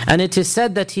 And it is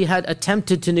said that he had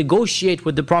attempted to negotiate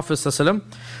with the Prophet ﷺ,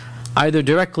 either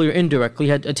directly or indirectly,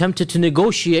 had attempted to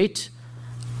negotiate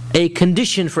a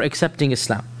condition for accepting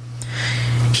Islam.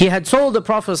 He had told the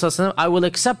Prophet ﷺ, I will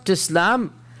accept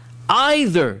Islam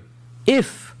either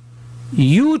if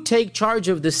you take charge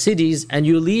of the cities and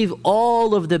you leave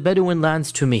all of the Bedouin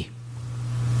lands to me.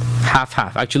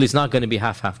 Half-half. Actually, it's not going to be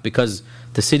half-half because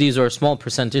the cities are a small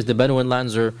percentage, the Bedouin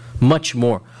lands are much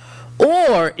more.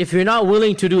 Or if you're not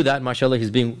willing to do that, mashallah,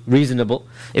 he's being reasonable.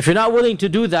 If you're not willing to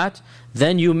do that,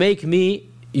 then you make me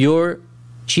your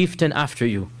chieftain after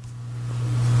you.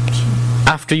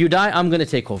 After you die, I'm going to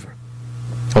take over.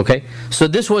 Okay? So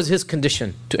this was his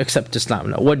condition to accept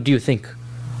Islam. Now, what do you think?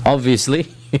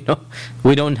 Obviously,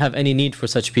 we don't have any need for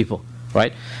such people,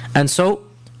 right? And so,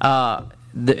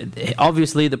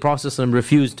 obviously the Prophet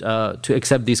refused to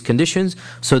accept these conditions,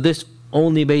 so this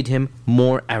only made him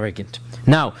more arrogant.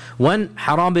 Now, when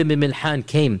Haram ibn Milhan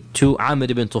came to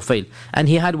Amir ibn Tufail, and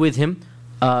he had with him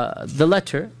the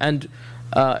letter, and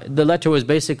the letter was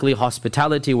basically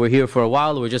hospitality, we're here for a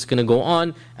while, we're just going to go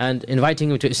on, and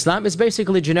inviting him to Islam. It's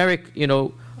basically generic,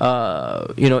 information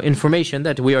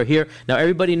that we are here. Now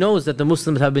everybody knows that the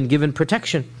Muslims have been given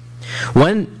protection.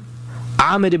 When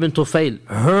Amir ibn Tufail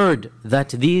heard that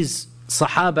these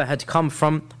Sahaba had come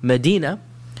from Medina,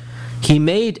 he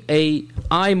made an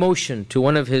eye motion to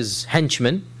one of his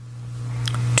henchmen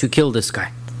to kill this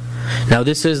guy. Now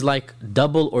this is like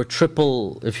double or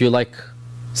triple, if you like,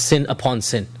 sin upon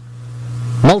sin.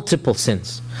 Multiple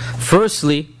sins.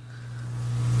 Firstly,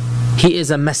 he is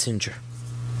a messenger.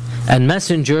 And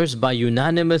messengers, by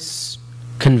unanimous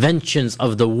conventions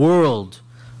of the world,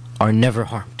 are never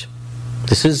harmed.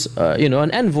 This is,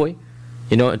 an envoy.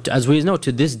 As we know,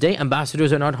 to this day,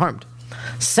 ambassadors are not harmed.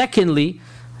 Secondly,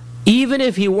 even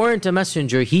if he weren't a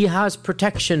messenger, he has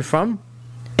protection from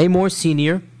a more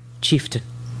senior chieftain.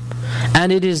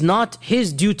 And it is not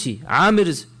his duty,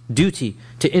 Amir's duty,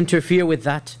 to interfere with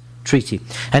that treaty.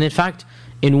 And in fact,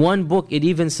 in one book, it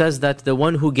even says that the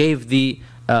one who gave the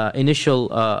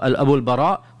initial Abu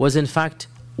al-Bara was in fact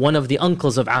one of the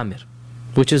uncles of Amir,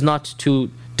 which is not too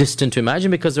distant to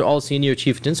imagine because they're all senior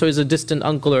chieftains, so he's a distant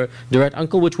uncle or direct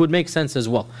uncle, which would make sense as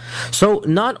well. So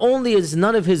not only is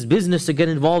none of his business to get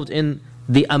involved in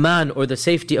the aman or the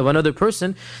safety of another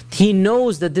person, he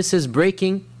knows that this is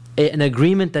breaking an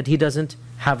agreement that he doesn't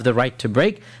have the right to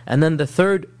break. And then the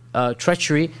third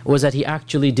treachery was that he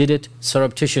actually did it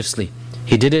surreptitiously.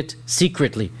 He did it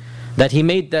secretly. That he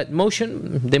made that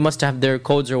motion, they must have their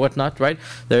codes or whatnot, right?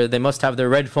 They must have their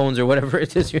red phones or whatever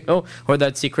it is, or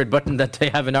that secret button that they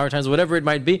have in our times, whatever it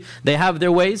might be. They have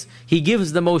their ways. He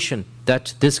gives the motion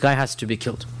that this guy has to be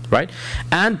killed, right?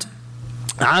 And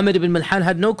Amir ibn Milhan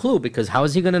had no clue, because how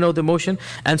is he going to know the motion?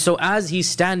 And so as he's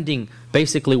standing,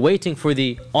 basically waiting for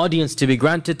the audience to be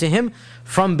granted to him,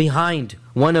 from behind,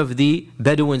 one of the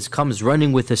Bedouins comes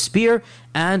running with a spear,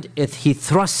 and he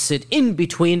thrusts it in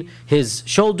between his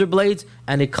shoulder blades,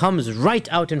 and it comes right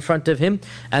out in front of him.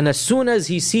 And as soon as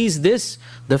he sees this,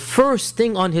 the first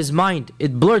thing on his mind,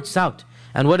 it blurts out.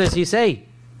 And what does he say?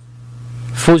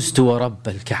 Fuztu wa Rabb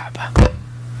al-Kaaba.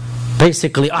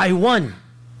 Basically, I won.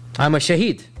 I'm a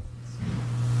shaheed.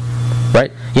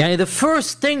 Right? Yani the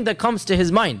first thing that comes to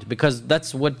his mind, because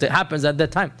that's what happens at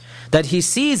that time, that he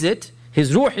sees it,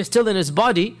 his ruh is still in his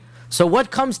body, so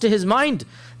what comes to his mind?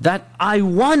 That I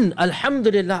won,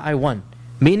 alhamdulillah, I won.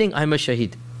 Meaning I'm a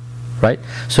shaheed. Right?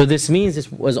 So this means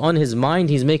it was on his mind,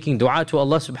 he's making dua to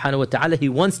Allah subhanahu wa ta'ala, he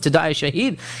wants to die a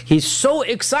shaheed. He's so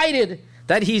excited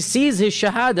that he sees his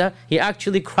shahada, he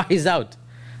actually cries out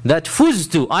that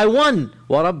Fuztu, I won,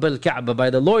 wa Rabb al-Kaaba, by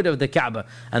the Lord of the Kaaba.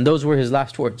 And those were his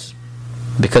last words.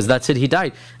 Because that's it, he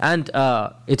died. And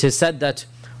it is said that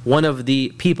one of the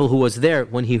people who was there,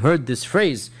 when he heard this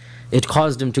phrase, it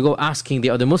caused him to go asking the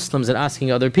other Muslims and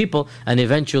asking other people, and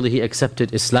eventually he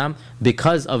accepted Islam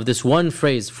because of this one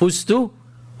phrase, Fuztu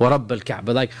wa Rabb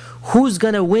al-Kaaba. Like, who's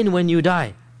gonna win when you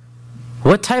die?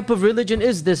 What type of religion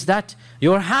is this, that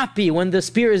you're happy when the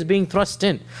spear is being thrust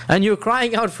in and you're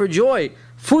crying out for joy?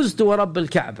 Fuztu wa Rabb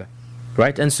al-Kaaba.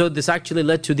 Right? And so this actually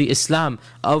led to the Islam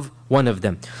of one of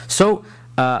them. So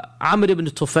Amir ibn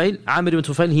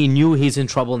Tufail, he knew he's in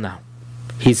trouble now.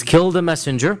 He's killed a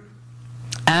messenger,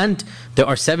 and there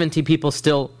are 70 people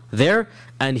still there,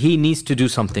 and he needs to do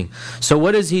something. So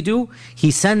what does he do?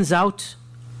 He sends out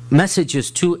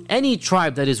messages to any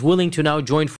tribe that is willing to now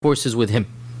join forces with him,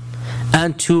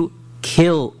 and to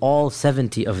kill all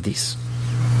 70 of these.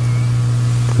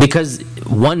 Because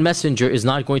one messenger is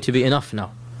not going to be enough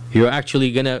now. You're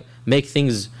actually going to make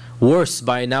things worse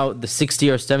by now the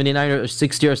 60 or 79 or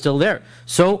 60 are still there.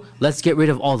 So let's get rid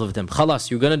of all of them.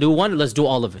 Khalas, you're going to do one, let's do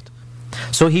all of it.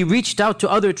 So he reached out to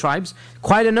other tribes.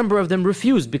 Quite a number of them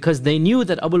refused because they knew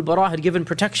that Abu al-Bara had given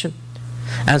protection.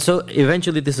 And so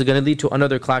eventually this is going to lead to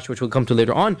another clash, which we'll come to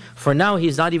later on. For now,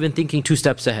 he's not even thinking 2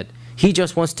 steps ahead. He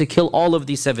just wants to kill all of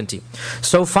these 70.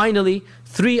 So finally,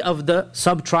 3 of the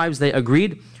sub-tribes, they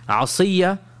agreed.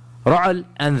 Asiyya, Ra'al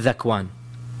and Dhakwan.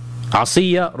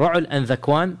 Asiyya, Ra'al and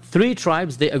Dhakwan. 3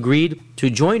 tribes, they agreed to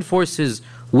join forces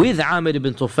with Amir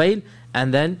ibn Tufail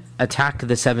and then attack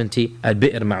the 70 at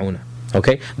Bi'r Ma'una.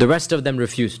 Okay? The rest of them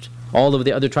refused. All of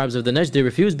the other tribes of the Najd, they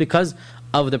refused because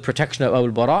of the protection of Abu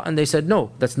al-Bara, and they said,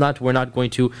 no, we're not going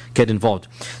to get involved.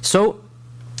 So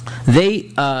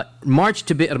they marched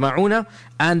to Bi'r Ma'una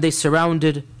and they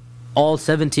surrounded all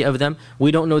 70 of them.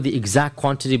 We don't know the exact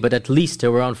quantity, but at least there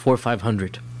were around 400 or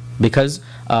 500 because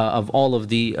of all of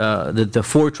the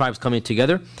 4 tribes coming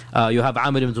together. You have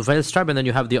Amir ibn Tufail's tribe, and then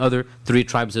you have the other 3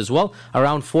 tribes as well.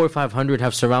 Around 400 or 500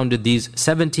 have surrounded these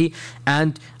 70,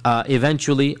 and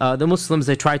eventually the Muslims,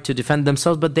 they tried to defend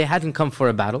themselves, but they hadn't come for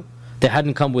a battle. They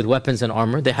hadn't come with weapons and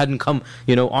armor. They hadn't come,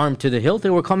 armed to the hilt. They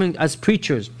were coming as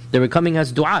preachers. They were coming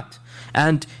as du'at.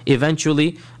 And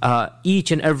eventually,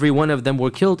 each and every one of them were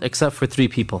killed except for 3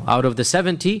 people. Out of the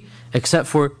 70, except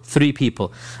for 3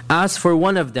 people. As for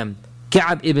one of them,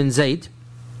 Ka'b ibn Zayd,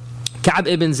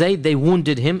 they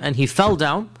wounded him and he fell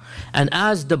down. And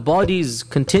as the bodies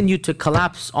continued to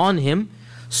collapse on him,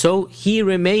 so he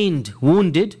remained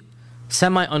wounded,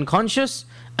 semi-unconscious,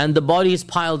 and the bodies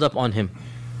piled up on him.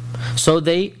 So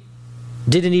they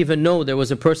didn't even know there was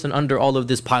a person under all of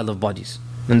this pile of bodies.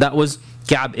 And that was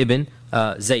Ka'b ibn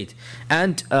Zayd.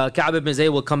 And Ka'b ibn Zayd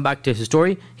will come back to his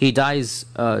story. He dies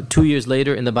 2 years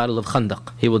later in the battle of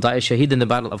Khandaq. He will die a shaheed in the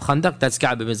battle of Khandaq. That's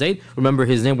Ka'b ibn Zayd. Remember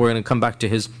his name, we're going to come back to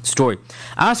his story.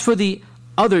 As for the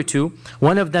other 2,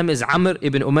 one of them is Amr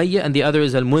ibn Umayyah and the other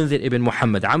is Al-Munzir ibn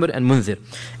Muhammad. Amr and Munzir.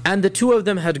 And the 2 of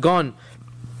them had gone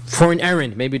for an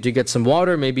errand, maybe to get some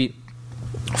water, maybe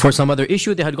for some other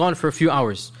issue. They had gone for a few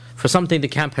hours for something the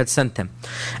camp had sent them.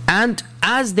 And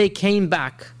as they came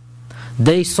back,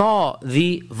 they saw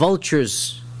the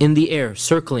vultures in the air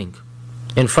circling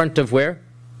in front of where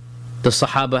the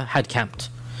Sahaba had camped.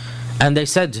 And they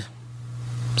said,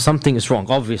 something is wrong.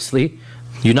 Obviously,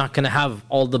 you're not going to have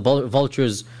all the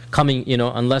vultures coming,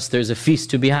 unless there's a feast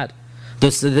to be had. They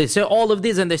said all of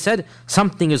these and they said,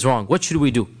 something is wrong. What should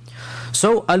we do?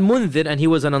 So Al-Munzir, and he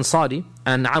was an Ansari,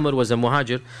 and Amr was a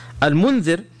Muhajir.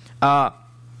 Al-Munzir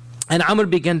and Amr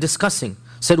began discussing.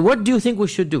 Said, what do you think we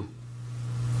should do?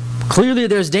 Clearly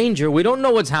there's danger. We don't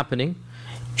know what's happening.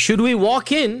 Should we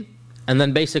walk in and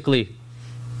then basically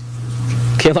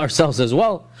kill ourselves as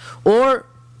well? Or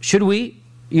should we,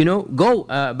 go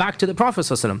back to the Prophet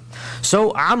ﷺ?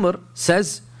 So Amr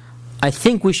says, I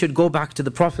think we should go back to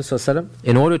the Prophet ﷺ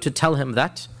in order to tell him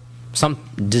that some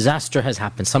disaster has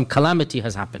happened, some calamity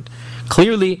has happened.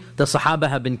 Clearly the Sahaba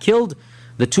have been killed.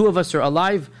 The 2 of us are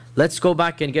alive. Let's go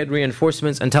back and get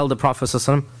reinforcements and tell the Prophet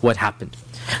ﷺ what happened.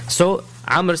 So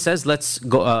Amr says, let's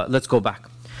go back.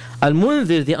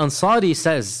 Al-Munzir, the Ansari,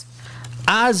 says,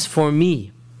 as for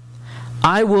me,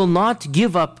 I will not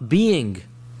give up being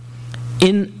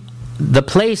in the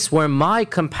place where my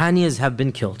companions have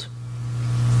been killed.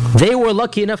 They were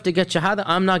lucky enough to get Shahada.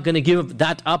 I'm not going to give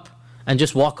that up and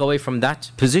just walk away from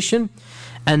that position.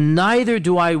 And neither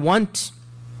do I want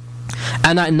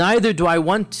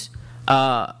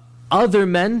other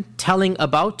men telling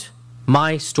about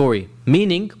my story.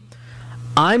 Meaning,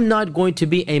 I'm not going to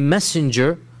be a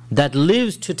messenger that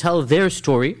lives to tell their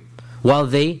story while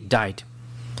they died.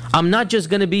 I'm not just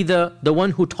going to be the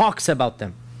one who talks about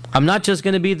them. I'm not just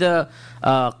going to be the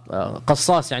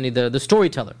qassas, the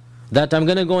storyteller, that I'm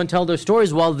going to go and tell their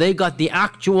stories while they got the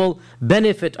actual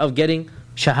benefit of getting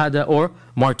shahada or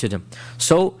martyrdom.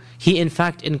 So he in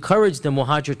fact encouraged the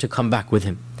Muhajir to come back with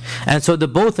him. And so the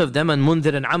both of them, and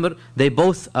Munzir and Amr, they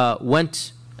both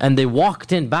went and they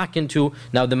walked back into,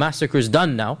 now the massacre is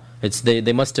done now.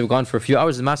 They must have gone for a few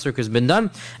hours, the massacre has been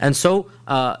done. And so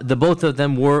the both of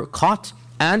them were caught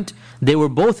and they were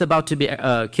both about to be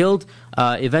killed.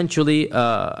 Eventually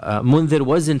Munzir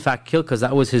was in fact killed because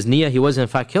that was his niyyah, he was in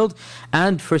fact killed.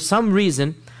 And for some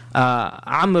reason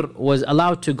Amr was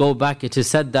allowed to go back. It is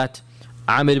said that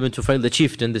Amir ibn Tufail, the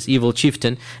chieftain, this evil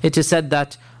chieftain, it is said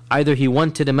that either he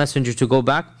wanted a messenger to go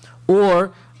back,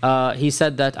 or he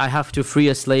said that I have to free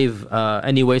a slave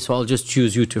anyway, so I'll just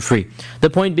choose you to free. The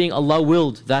point being, Allah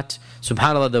willed that,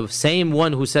 subhanAllah, the same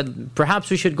one who said, perhaps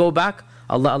we should go back,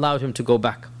 Allah allowed him to go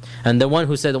back. And the one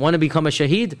who said, I want to become a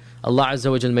shaheed, Allah Azza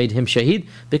wa Jal made him shaheed,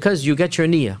 because you get your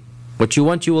niyyah. What you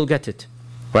want, you will get it.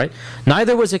 Right?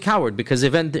 Neither was a coward, because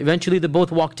eventually they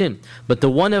both walked in. But the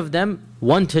one of them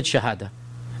wanted shahada,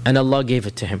 and Allah gave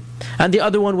it to him. And the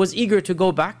other one was eager to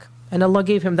go back, and Allah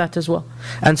gave him that as well.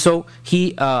 And so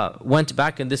he went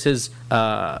back, and this is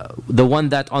the one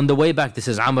that on the way back, this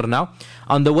is Amr now.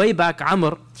 On the way back,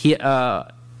 Amr,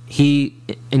 he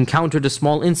encountered a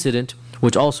small incident,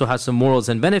 which also has some morals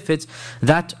and benefits,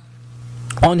 that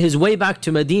on his way back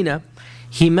to Medina,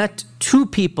 he met two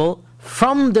people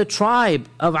from the tribe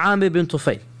of Amr bin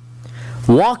Tufail,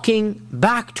 walking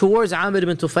back towards Amr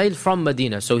bin Tufail from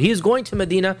Medina. So he's going to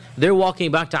Medina, they're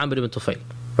walking back to Amr bin Tufail.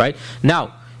 Right?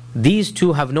 Now, these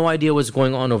two have no idea what's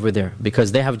going on over there,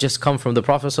 because they have just come from the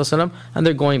Prophet ﷺ and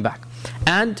they're going back.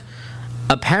 And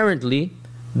apparently,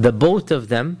 the both of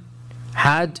them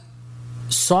had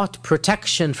sought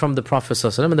protection from the Prophet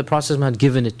ﷺ, and the Prophet ﷺ had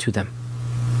given it to them.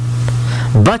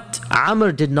 But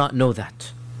Amr did not know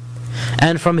that.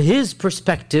 And from his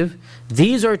perspective,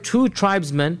 these are two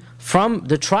tribesmen from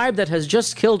the tribe that has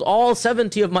just killed all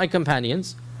 70 of my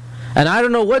companions, and I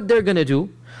don't know what they're going to do.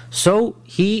 So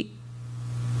he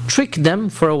tricked them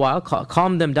for a while,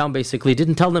 calmed them down basically,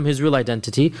 didn't tell them his real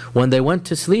identity. When they went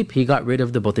to sleep, he got rid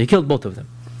of the both. He killed both of them.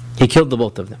 He killed the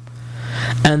both of them.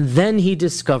 And then he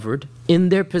discovered in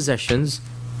their possessions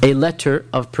a letter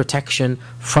of protection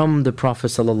from the Prophet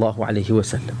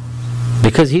ﷺ.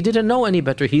 Because he didn't know any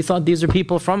better. He thought these are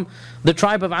people from the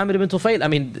tribe of Amr bin Tufail. I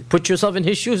mean, put yourself in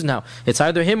his shoes now. It's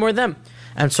either him or them.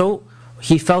 And so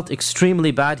he felt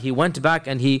extremely bad. He went back,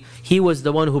 and he was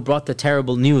the one who brought the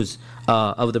terrible news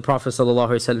of the Prophet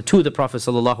ﷺ to the Prophet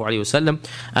ﷺ.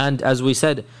 And as we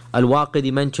said,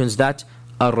 Al-Waqidi mentions that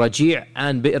Al-Raji'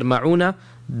 and Bi'r Ma'una,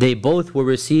 they both were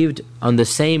received on the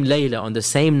same layla, on the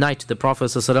same night. The Prophet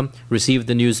ﷺ received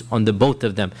the news on the both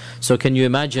of them. So can you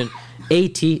imagine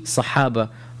 80 Sahaba,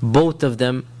 both of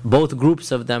them, both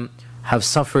groups of them have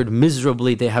suffered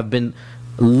miserably. They have been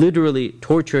literally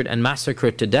tortured and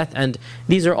massacred to death. And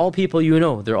these are all people you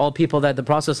know. They're all people that the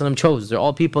Prophet ﷺ chose. They're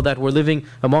all people that were living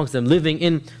amongst them, living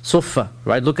in Suffah.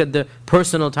 Right? Look at the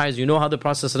personal ties. You know how the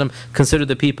Prophet ﷺ considered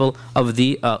the people of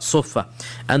the Suffah.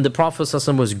 And the Prophet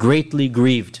ﷺ was greatly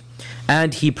grieved.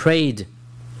 And he prayed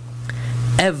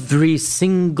every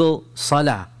single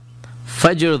salah.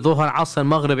 Fajr, Dhuhr, Asr,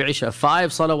 Maghrib, Isha.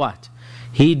 5 salawat.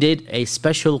 He did a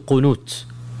special qunut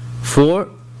for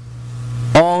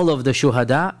all of the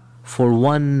shuhada for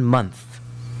 1 month.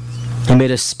 He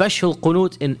made a special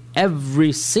qunut in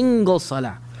every single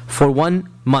salah for 1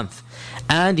 month.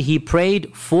 And he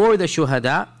prayed for the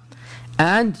shuhada,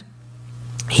 and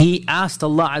he asked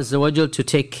Allah Azza wa Jal to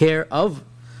take care of,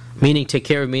 meaning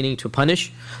to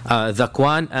punish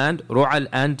Dhakwan and Ru'al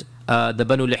and the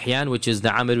Banu Lihyan, which is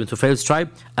the Amr bin Tufail's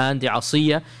tribe, and the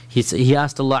Asiyya. He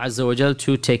asked Allah Azza wa Jal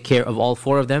to take care of all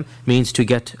 4 of them, means to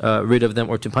get rid of them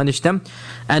or to punish them.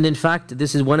 And in fact,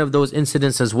 this is one of those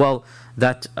incidents as well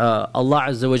that Allah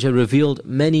Azza wa Jal revealed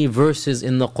many verses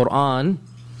in the Quran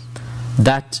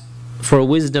that for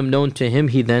wisdom known to him,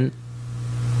 he then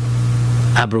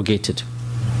abrogated.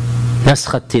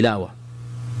 Naskhat Tilawa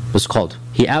was called.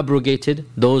 He abrogated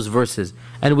those verses,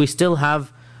 and we still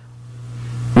have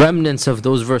remnants of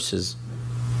those verses.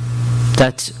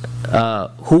 That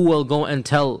who will go and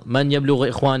tell man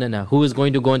yablugh ikhwanana, who is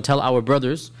going to go and tell our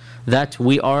brothers that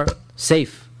we are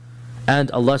safe?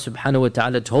 And Allah subhanahu wa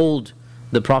ta'ala told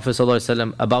the Prophet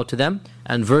ﷺ about them,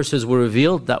 and verses were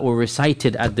revealed that were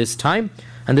recited at this time.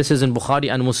 And this is in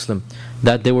Bukhari and Muslim,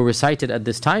 that they were recited at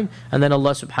this time, and then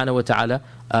Allah subhanahu wa ta'ala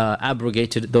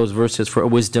abrogated those verses for a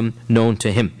wisdom known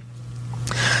to him.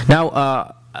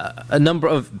 Now, a number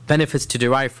of benefits to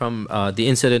derive from the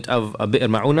incident of Bi'r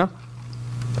Ma'una,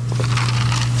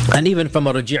 and even from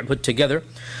a Raji' put together.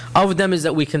 Of them is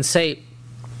that we can say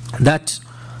that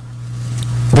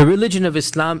the religion of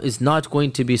Islam is not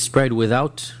going to be spread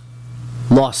without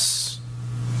loss,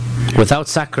 without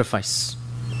sacrifice,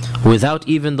 without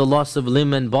even the loss of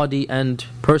limb and body and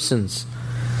persons.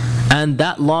 And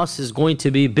that loss is going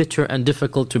to be bitter and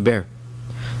difficult to bear.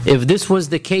 If this was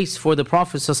the case for the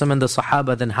Prophet ﷺ and the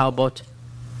Sahaba, then how about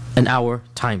in our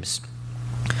times?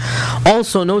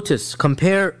 Also notice,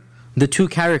 compare the two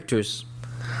characters.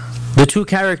 The two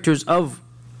characters of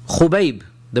Khubayb,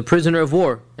 the prisoner of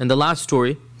war in the last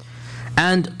story,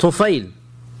 and Tufail,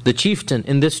 the chieftain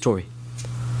in this story.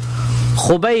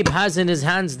 Khubayb has in his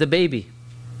hands the baby,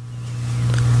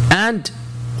 and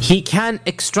he can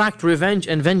extract revenge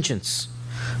and vengeance.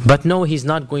 But no, he's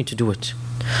not going to do it.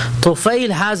 Tufail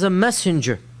has a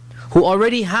messenger who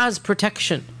already has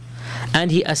protection,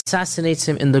 and he assassinates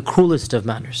him in the cruelest of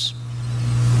manners.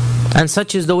 And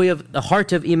such is the way of the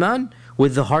heart of Iman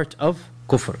with the heart of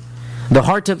Kufr. The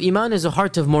heart of Iman is a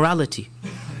heart of morality,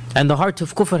 and the heart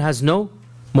of Kufr has no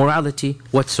morality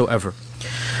whatsoever.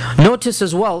 Notice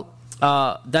as well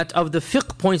that of the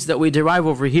fiqh points that we derive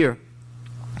over here,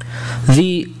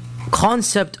 the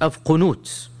concept of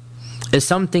qunut is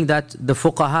something that the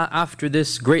fuqaha after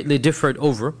this greatly differed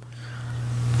over.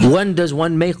 When does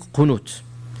one make qunut?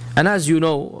 And as you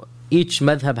know, each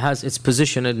madhab has its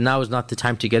position, and now is not the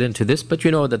time to get into this, but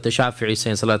you know that the Shafi'i say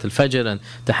in Salat al-Fajr, and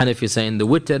the Hanafi say in the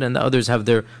Witr, and the others have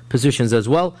their positions as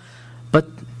well. But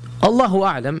Allahu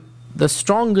A'lam, the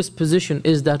strongest position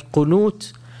is that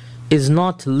qunut is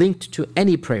not linked to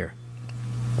any prayer.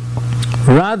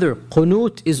 Rather,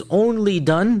 qunut is only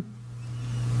done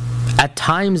at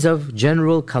times of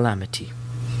general calamity.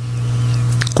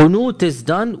 Qunut is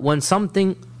done when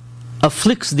something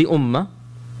afflicts the ummah,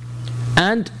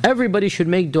 and everybody should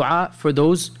make dua for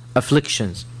those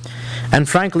afflictions. And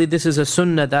frankly, this is a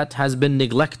sunnah that has been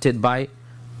neglected by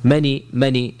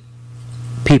many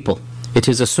people. It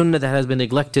is a sunnah that has been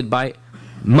neglected by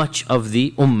much of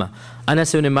the ummah.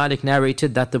 Anas ibn Malik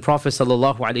narrated that the Prophet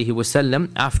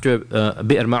ﷺ, after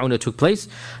Bi'r Ma'una took place,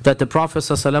 that the Prophet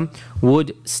ﷺ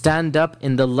would stand up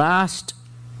in the last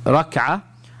rak'ah.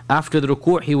 After the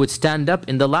ruku', he would stand up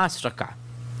in the last rak'ah.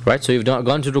 Right? So you've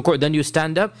gone to ruku', then you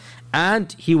stand up,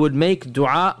 and he would make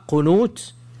dua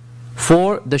qunut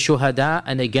for the shuhada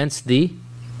and against the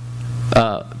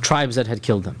tribes that had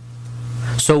killed them.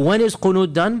 So when is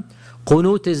qunut done?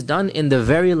 Qunut is done in the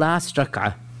very last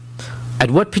rak'ah. At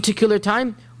what particular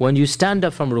time? When you stand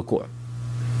up from ruku'.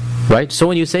 Right? So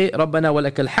when you say Rabbana wa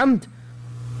lakal hamd,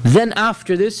 then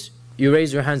after this you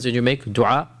raise your hands and you make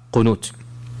dua qunut.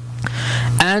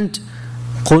 And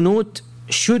qunut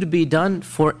should be done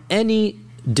for any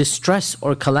distress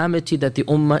or calamity that the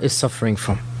ummah is suffering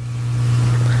from.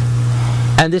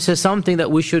 And this is something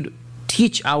that we should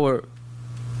teach our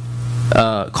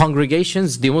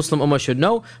congregations. The Muslim ummah should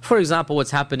know. For example,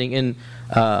 what's happening in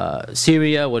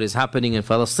Syria, what is happening in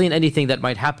Palestine, anything that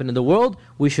might happen in the world,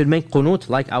 we should make qunut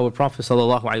like our Prophet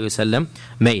ﷺ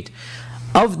made.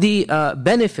 Of the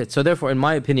benefits, so therefore in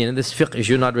my opinion, and this fiqh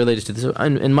issue not related to this,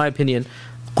 in my opinion,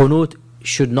 qunut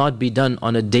should not be done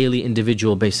on a daily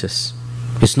individual basis.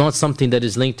 It's not something that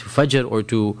is linked to Fajr or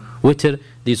to Witr.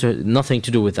 These are nothing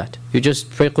to do with that. You just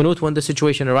pray qunut when the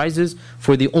situation arises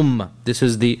for the ummah. This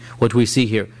is what we see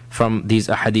here from these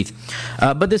ahadith.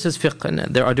 But this is fiqh, and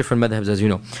there are different madhabs, as you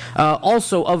know.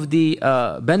 Also, of the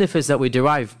benefits that we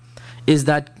derive is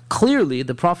that clearly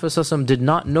the Prophet ﷺ did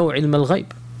not know ilm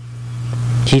al-ghayb.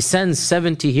 He sends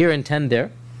 70 here and 10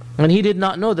 there, and he did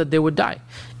not know that they would die.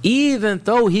 Even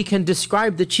though he can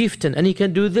describe the chieftain, and he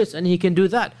can do this, and he can do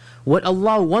that. What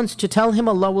Allah wants to tell him,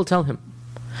 Allah will tell him.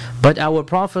 But our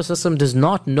Prophet ﷺ does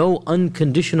not know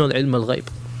unconditional ilm al-ghayb.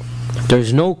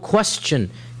 There's no question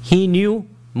he knew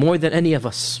more than any of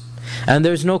us. And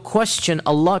there's no question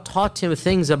Allah taught him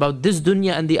things about this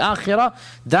dunya and the akhirah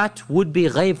that would be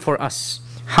ghayb for us.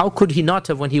 How could he not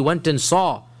have, when he went and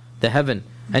saw the heaven,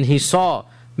 and he saw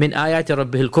min ayati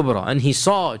rabbihil kubra, and he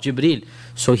saw Jibreel.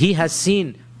 So he has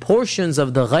seen portions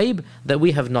of the ghaib that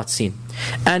we have not seen.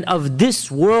 And of this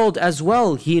world as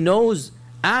well, he knows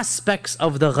aspects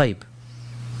of the ghaib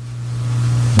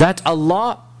that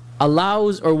Allah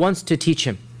allows or wants to teach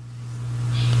him.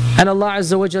 And Allah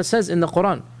Azza wa Jalla says in the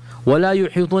Quran, وَلَا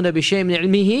يُحِيطُونَ بِشَيْءٍ مِنْ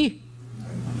عِلْمِهِ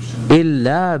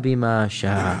إِلَّا بِمَا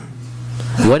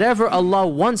شَاءَ. Whatever Allah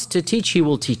wants to teach, He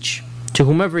will teach to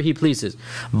whomever He pleases.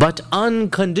 But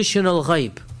unconditional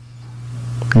ghaib,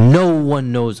 no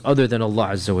one knows other than Allah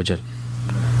Azza wa Jal.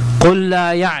 قُلْ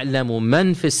لَا يَعْلَمُ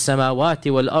مَنْ فِي السَّمَاوَاتِ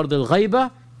وَالْأَرْضِ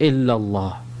الْغَيْبَ إِلَّا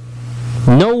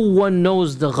اللَّهِ. No one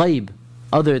knows the ghaib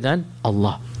other than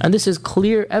Allah. And this is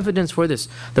clear evidence for this.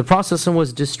 The Prophet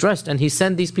was distressed and he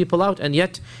sent these people out, and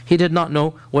yet he did not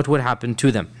know what would happen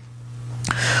to them.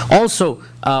 Also,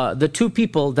 the two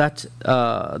people that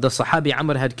the Sahabi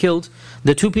Amr had killed,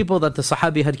 the two people that the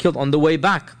Sahabi had killed on the way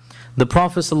back, the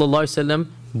Prophet ﷺ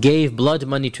gave blood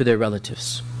money to their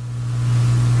relatives.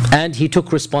 And he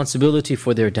took responsibility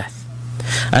for their death.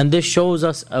 And this shows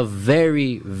us a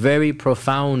very, very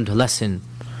profound lesson.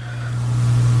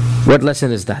 What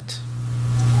lesson is that?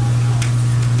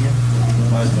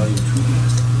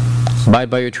 Abide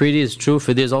by your treaty is true.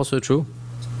 Fidyah is also true.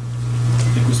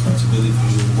 Take responsibility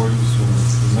for your words or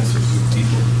the message to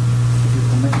people. If you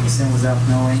commit a sin without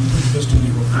knowing.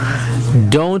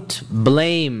 Don't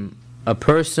blame a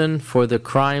person for the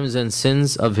crimes and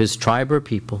sins of his tribe or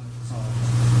people.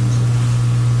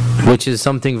 which is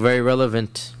something very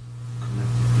relevant.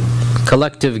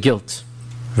 Collective guilt.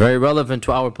 Very relevant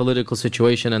to our political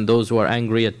situation and those who are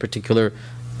angry at particular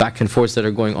back and forths that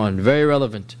are going on. Very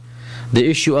relevant. The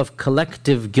issue of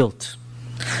collective guilt.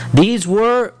 These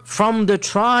were from the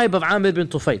tribe of Amir bin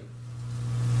Tufayl.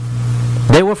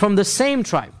 They were from the same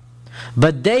tribe.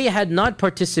 But they had not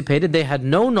participated, they had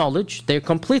no knowledge, they're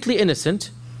completely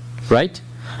innocent, right?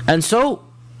 And so,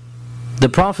 the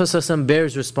Prophet ﷺ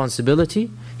bears responsibility,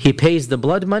 he pays the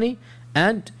blood money,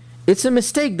 and it's a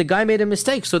mistake, the guy made a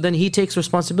mistake, so then he takes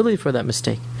responsibility for that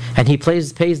mistake. And he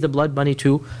pays the blood money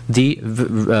to the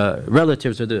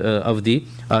relatives of the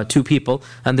two people,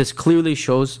 and this clearly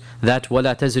shows that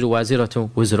وَلَا تَزِرُ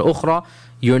وَازِرَةٌ وِزْرَ أُخْرَى.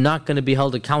 You're not going to be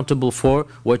held accountable for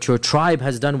what your tribe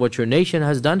has done, what your nation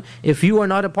has done, if you are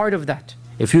not a part of that,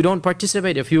 if you don't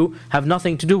participate, if you have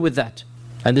nothing to do with that.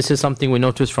 And this is something we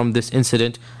notice from this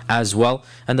incident as well.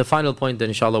 And the final point, then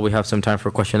inshallah we have some time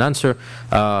for question and answer.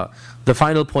 The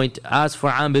final point, as for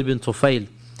Amir bin Tufayl,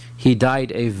 he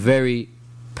died a very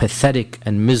pathetic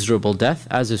and miserable death,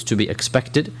 as is to be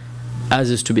expected.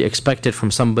 As is to be expected from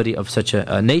somebody of such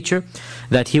a nature,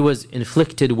 that he was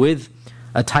inflicted with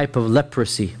a type of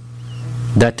leprosy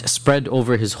that spread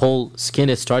over his whole skin.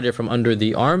 It started from under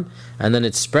the arm and then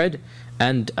it spread,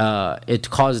 and it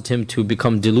caused him to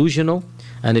become delusional,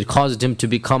 and it caused him to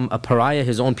become a pariah.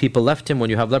 His own people left him. When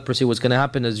you have leprosy, what's going to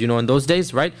happen, as you know, in those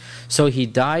days, right? So he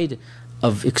died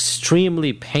of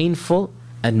extremely painful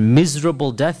and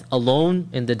miserable death alone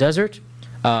in the desert,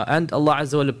 and Allah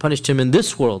Azza wa Jalla punished him in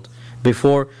this world.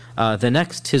 Before the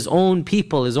next, his own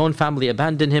people, his own family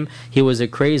abandoned him. He was a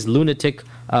crazed lunatic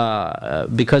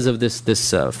because of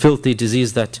this filthy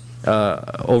disease that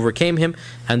overcame him.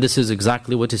 And this is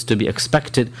exactly what is to be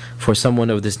expected for someone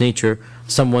of this nature,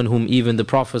 someone whom even the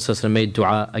Prophet ﷺ made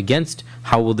dua against.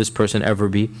 How will this person ever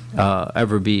be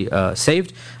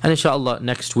saved? And inshallah,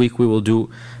 next week we will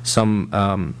do some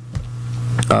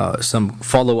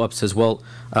follow-ups as well,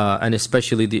 and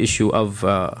especially the issue of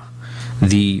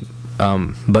the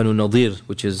Banu Nadir,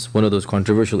 which is one of those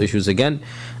controversial issues again,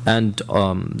 and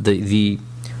the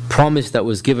promise that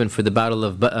was given for the battle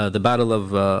of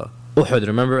Uhud.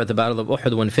 Remember, at the battle of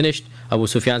Uhud, when finished, Abu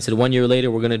Sufyan said 1 year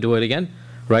later we're going to do it again,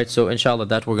 right? So inshallah,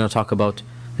 that we're going to talk about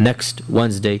next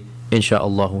Wednesday,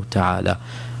 inshallah ta'ala.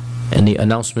 Any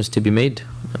announcements to be made?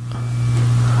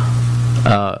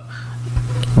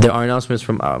 There are announcements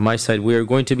from my side. We are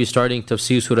going to be starting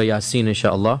Tafsir Surah Yasin,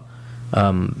 inshallah,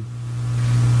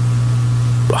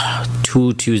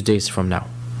 2 Tuesdays from now.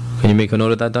 Can you make a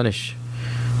note of that, Danish?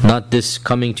 Not this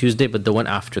coming Tuesday, but the one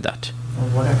after that.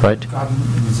 Right? The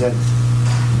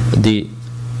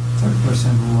third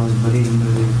person who was buried in the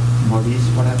bodies,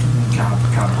 what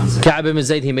happened? Ka'b ibn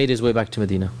Zayd, he made his way back to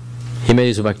Medina. He made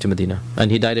his way back to Medina, and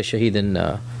he died a shaheed in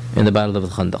the battle of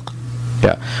Al-Khandaq.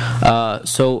 Yeah.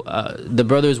 So the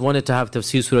brothers wanted to have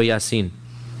Tafsir Surah Yasin.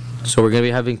 So we're going to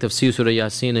be having Tafsir Surah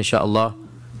Yasin, inshallah,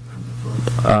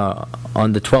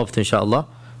 on the 12th, inshallah,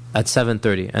 at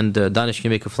 7:30. And Danish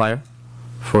can make a flyer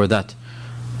for that.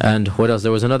 And what else?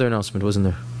 There was another announcement, wasn't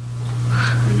there?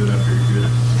 We do that for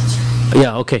Q&A.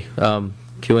 Yeah, okay.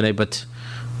 Q&A, but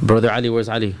Brother Ali, where's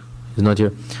Ali? He's not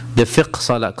here. The fiqh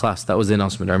salah class, that was the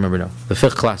announcement, I remember now. The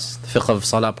fiqh class, the fiqh of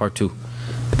salah part 2.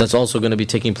 That's also going to be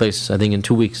taking place, I think, in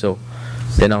 2 weeks. So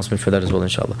the announcement for that as well,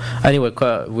 inshallah. Anyway,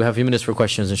 we have a few minutes for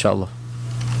questions, inshallah.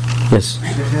 Yes.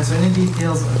 If there's any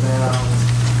details about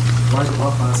why the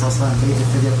Prophet ﷺ made the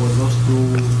fidya for those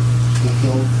who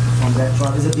killed from that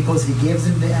tribe, is it because he gave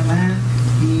them the aman,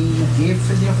 he gave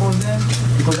fidya for them?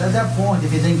 Because at that point,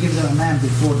 if he didn't give them aman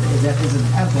before that doesn't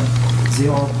happen, they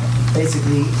are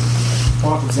basically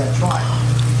part of that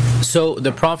tribe. So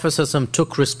the Prophet ﷺ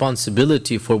took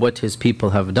responsibility for what his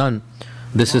people have done.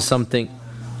 This is something,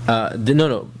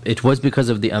 no, it was because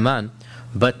of the aman,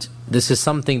 but this is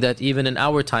something that even in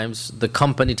our times, the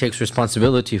company takes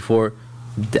responsibility for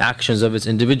the actions of its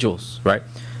individuals, right?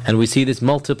 And we see this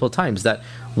multiple times, that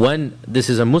when this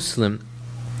is a Muslim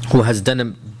who has done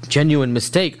a genuine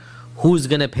mistake, who's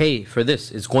going to pay for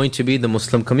this? It's going to be the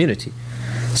Muslim community.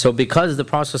 So because the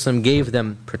Prophet ﷺ gave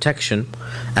them protection,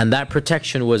 and that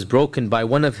protection was broken by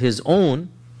one of his own,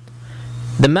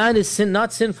 the man is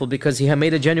not sinful because he had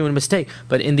made a genuine mistake.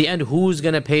 But in the end, who's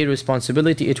going to pay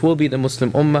responsibility? It will be the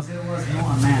Muslim Ummah. If there was no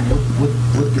aman,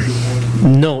 would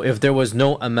be No, if there was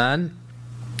no aman,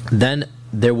 then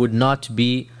there would not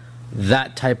be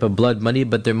that type of blood money,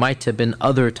 but there might have been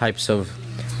other types of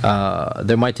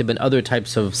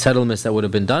settlements that would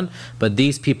have been done, but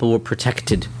these people were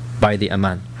protected by the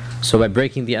aman. So by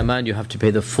breaking the aman, you have to pay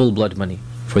the full blood money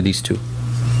for these two.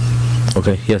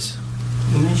 Okay, yes.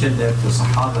 You mentioned that the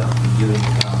Sahaba during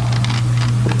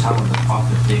the time of the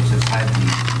Prophet, they just had the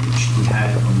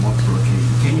ijtihad on multiple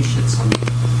occasions. Can you shed some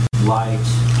light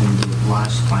in the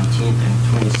last 19th and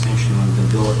 20th century when the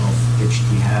door of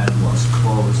ijtihad was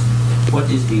closed?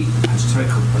 What is the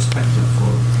historical perspective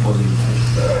for all of you?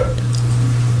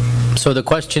 So the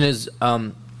question is,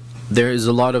 there is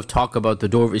a lot of talk about the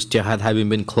door of ijtihad having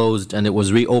been closed and it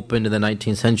was reopened in the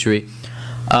 19th century.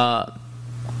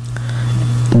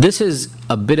 This is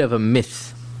a bit of a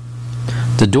myth.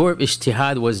 The door of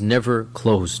ijtihad was never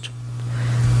closed.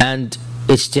 And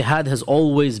ijtihad has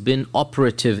always been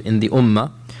operative in the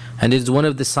ummah, and is one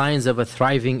of the signs of a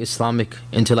thriving Islamic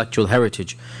intellectual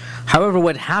heritage. However,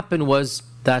 what happened was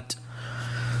that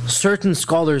certain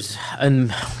scholars in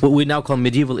what we now call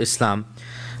medieval Islam,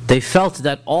 they felt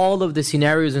that all of the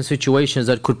scenarios and situations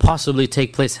that could possibly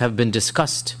take place have been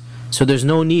discussed. So there's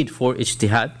no need for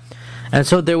ijtihad. And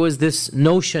so there was this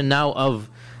notion now of,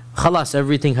 khalas,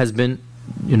 everything has been,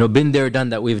 been there, done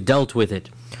that, we've dealt with it.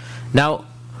 Now,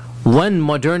 when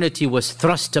modernity was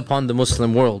thrust upon the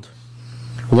Muslim world,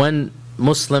 when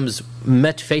Muslims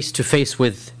met face to face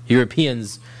with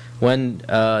Europeans, when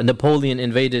Napoleon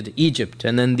invaded Egypt,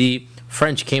 and then the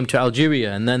French came to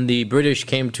Algeria, and then the British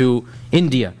came to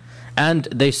India, and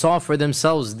they saw for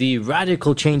themselves the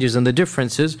radical changes and the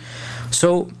differences,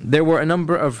 so there were a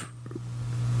number of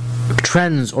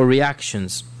trends or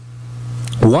reactions.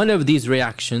 One of these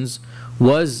reactions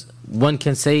was, one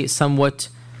can say, somewhat,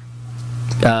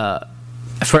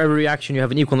 for every reaction you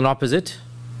have an equal and opposite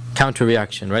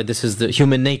counter-reaction, right? This is the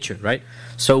human nature, right?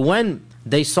 So when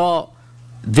they saw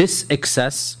this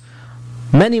excess,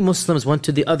 many Muslims went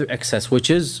to the other excess, which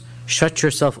is shut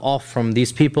yourself off from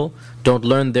these people, don't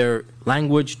learn their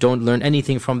language, don't learn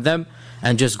anything from them,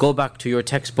 and just go back to your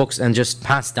textbooks and just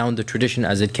pass down the tradition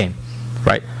as it came,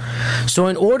 right? So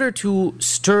in order to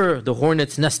stir the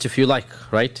hornet's nest, if you like,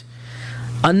 right,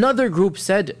 another group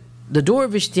said the door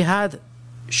of ijtihad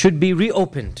should be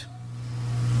reopened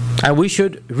and we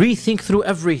should rethink through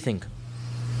everything.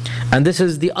 And this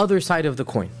is the other side of the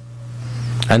coin.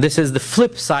 And this is the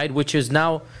flip side, which is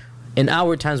now, in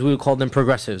our times, we would call them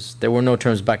progressives. There were no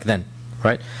terms back then,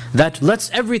 right? That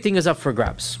everything is up for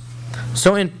grabs.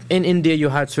 So in India, you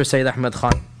had Sir Sayyid Ahmad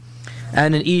Khan.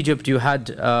 And in Egypt, you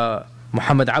had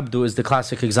Muhammad Abdu is the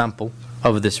classic example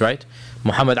of this, right?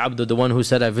 Muhammad Abdu, the one who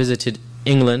said, I visited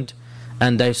England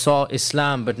and I saw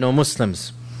Islam but no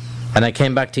Muslims. And I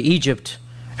came back to Egypt,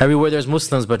 everywhere there's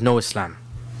Muslims but no Islam,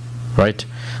 right?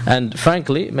 And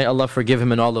frankly, may Allah forgive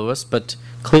him and all of us, but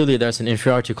clearly there's an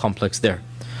inferiority complex there.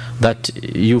 That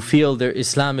you feel their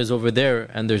Islam is over there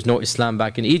and there's no Islam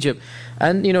back in Egypt.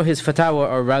 And his fatwa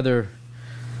are rather,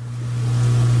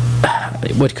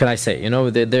 what can I say,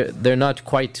 they're not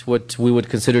quite what we would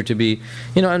consider to be,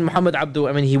 and Muhammad Abdu,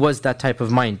 I mean, he was that type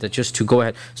of mind, that just to go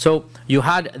ahead. So you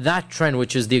had that trend,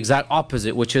 which is the exact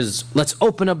opposite, which is, let's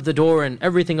open up the door and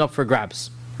everything up for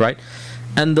grabs, right?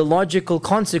 And the logical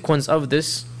consequence of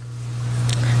this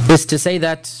is to say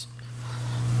that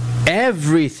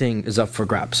everything is up for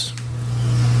grabs.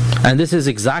 And this is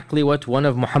exactly what one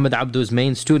of Muhammad Abdu's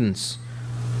main students,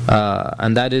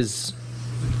 and that is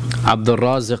Abdul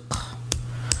Raziq,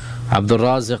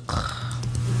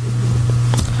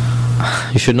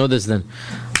 you should know this then.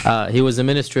 He was the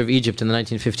Minister of Egypt in the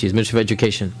 1950s, Minister of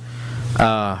Education.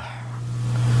 Taha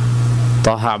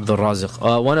Abdul Raziq.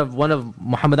 One of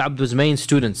Muhammad Abdu's main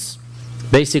students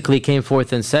basically came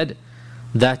forth and said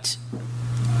that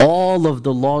all of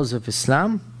the laws of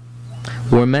Islam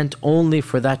were meant only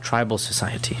for that tribal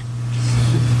society.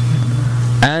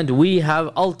 And we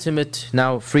have ultimate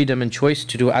now freedom and choice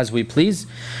to do as we please.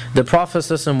 The Prophet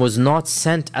ﷺ was not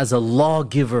sent as a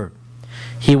lawgiver.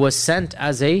 He was sent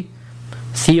as a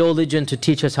theologian to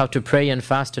teach us how to pray and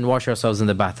fast and wash ourselves in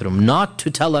the bathroom. Not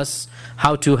to tell us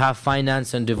how to have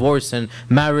finance and divorce and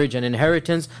marriage and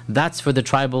inheritance. That's for the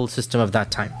tribal system of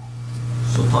that time.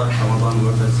 So Ramadan,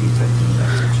 where does he take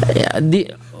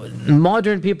the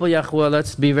modern people,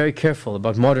 let's be very careful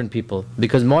about modern people,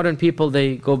 because modern people,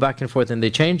 they go back and forth and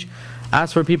they change.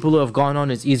 As for people who have gone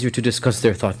on, it's easier to discuss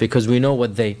their thought because we know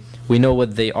what they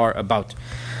are about.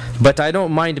 But I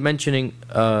don't mind mentioning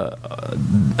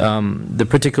the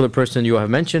particular person you have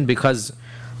mentioned, because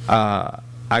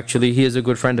actually he is a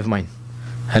good friend of mine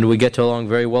and we get along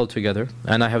very well together,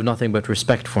 and I have nothing but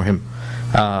respect for him,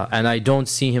 and I don't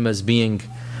see him as being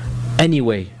any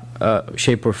way,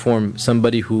 shape or form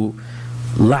somebody who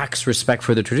lacks respect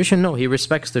for the tradition. No, he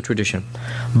respects the tradition.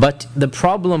 But the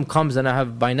problem comes, and I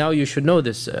have, by now you should know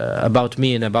this about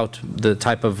me and about the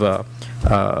type of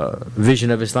vision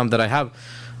of Islam that I have.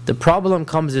 The problem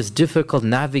comes is difficult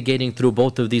navigating through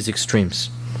both of these extremes.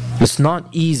 It's not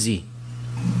easy.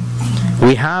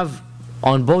 We have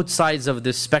on both sides of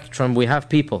this spectrum, we have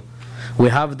people. We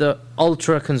have the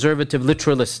ultra-conservative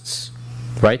literalists,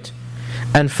 right?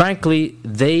 And frankly,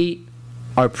 they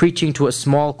are preaching to a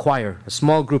small choir, a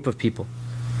small group of people.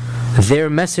 Their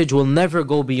message will never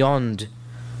go beyond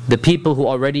the people who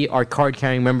already are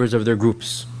card-carrying members of their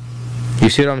groups. You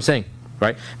see what I'm saying?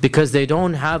 Right? Because they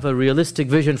don't have a realistic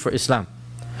vision for Islam.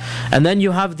 And then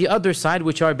you have the other side,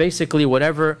 which are basically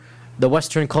whatever the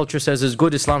Western culture says is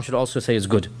good, Islam should also say is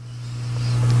good.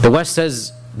 The West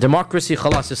says democracy,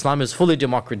 khalas, Islam is fully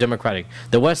democratic.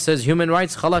 The West says human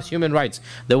rights, khalas, human rights.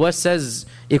 The West says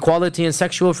equality and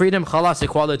sexual freedom, khalas,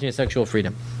 equality and sexual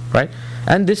freedom. Right?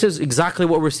 And this is exactly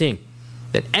what we're seeing.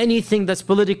 That anything that's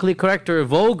politically correct or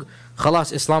vogue,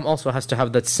 khalas, Islam also has to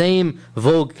have that same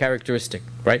vogue characteristic.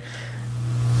 Right?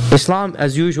 Islam,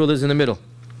 as usual, is in the middle.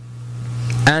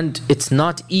 And it's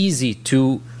not easy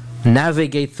to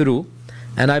navigate through.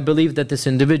 And I believe that this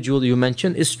individual you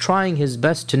mentioned is trying his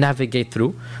best to navigate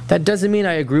through. That doesn't mean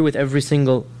I agree with every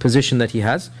single position that he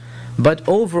has. But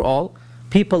overall,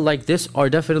 people like this are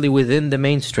definitely within the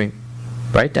mainstream.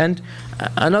 Right? And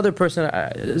another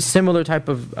person, similar type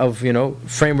of you know,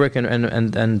 framework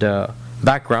and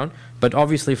background, but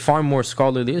obviously far more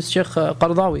scholarly, is Sheikh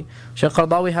Qaradawi. Sheikh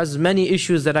Qaradawi has many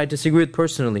issues that I disagree with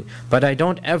personally, but I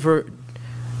don't ever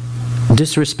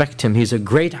disrespect him. He's a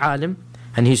great alim,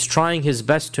 and he's trying his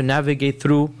best to navigate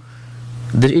through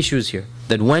the issues here.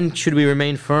 That when should we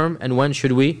remain firm, and when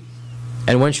should we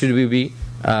be,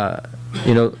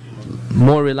 you know,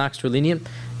 more relaxed or lenient?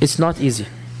 It's not easy.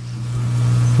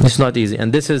 It's not easy,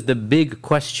 and this is the big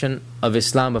question of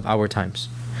Islam of our times.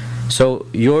 So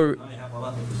your I have a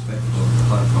lot of respect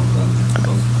from them.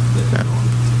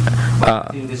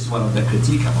 I think this is one of the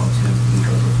critiques about him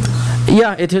because of this.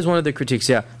 Yeah, it is one of the critiques,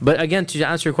 yeah. But again, to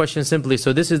answer your question simply,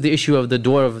 so this is the issue of the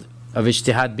door of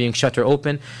ijtihad being shut or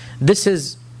open. This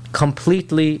is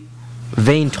completely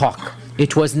vain talk.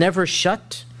 It was never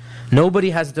shut.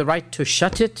 Nobody has the right to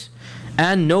shut it.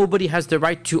 And nobody has the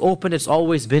right to open. It's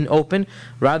always been open.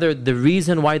 Rather, the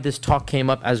reason why this talk came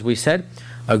up, as we said,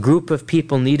 a group of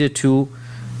people needed to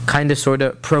kind of sort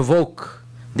of provoke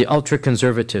the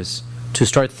ultra-conservatives to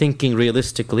start thinking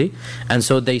realistically. And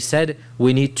so they said,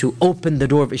 we need to open the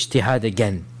door of ijtihad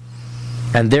again.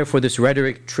 And therefore this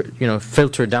rhetoric, you know,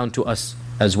 filtered down to us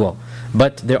as well.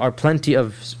 But there are plenty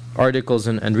of articles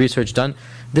and research done.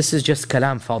 This is just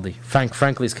kalam fadi.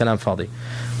 Frankly, it's kalam fadi.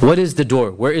 What is the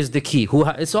door? Where is the key?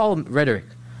 It's all rhetoric.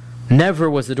 Never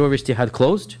was the door of ijtihad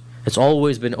closed. It's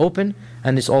always been open,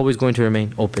 and it's always going to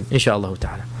remain open, inshaAllah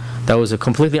ta'ala. That was a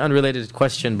completely unrelated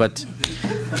question, but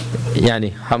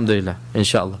yani, alhamdulillah,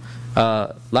 inshaAllah.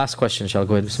 Last question, shall I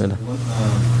go ahead, bismillah.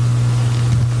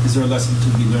 Is there a lesson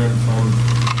to be learned from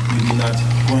maybe not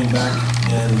going back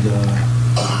and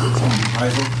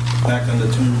reprisal back on the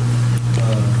two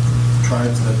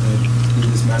tribes that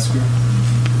did this massacre?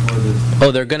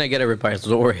 Oh, they're gonna get a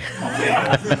reprisal, don't worry.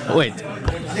 Wait.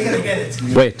 They're gonna get it.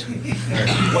 Wait.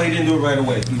 Well, he didn't do it right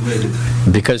away. He waited.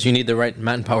 Because you need the right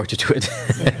manpower to do it.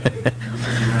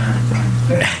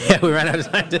 Yeah, we ran out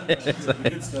of time today.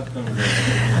 Good stuff coming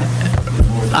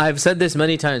there. I've said this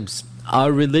many times.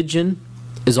 Our religion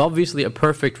is obviously a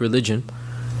perfect religion.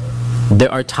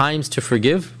 There are times to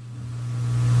forgive,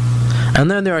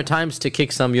 and then there are times to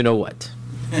kick some you know what.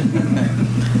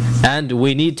 And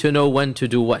we need to know when to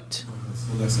do what.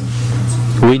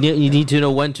 You need to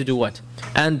know when to do what.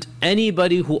 And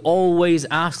anybody who always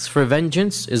asks for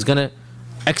vengeance is going to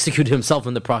execute himself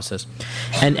in the process.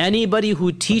 And anybody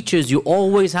who teaches you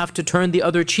always have to turn the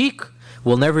other cheek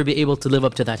will never be able to live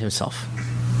up to that himself.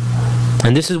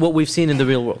 And this is what we've seen in the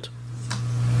real world.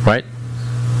 Right?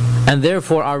 And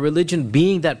therefore our religion,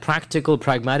 being that practical,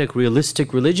 pragmatic,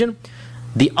 realistic religion,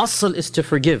 the asl is to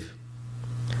forgive.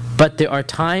 But there are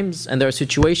times and there are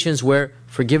situations where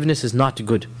forgiveness is not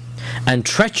good. And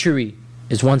treachery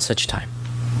is one such time.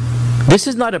 This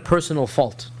is not a personal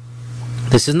fault.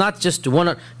 This is not just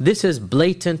one, this is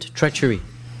blatant treachery.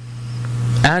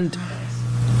 And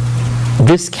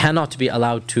this cannot be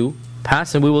allowed to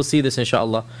pass, and we will see this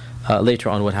inshallah later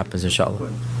on what happens inshallah.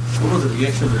 What was the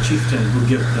reaction of the chieftain who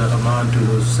gave the aman to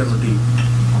those 70?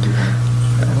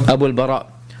 Abu al-Bara.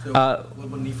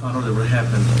 When he found out what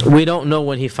happened? We don't know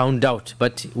when he found out,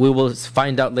 but we will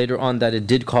find out later on that it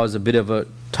did cause a bit of a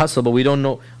tussle, but we don't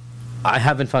know. I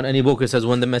haven't found any book that says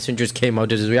when the messengers came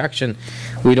out, his reaction.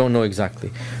 We don't know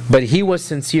exactly. But he was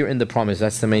sincere in the promise.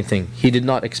 That's the main thing. He did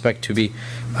not expect to be,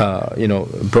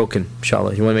 broken.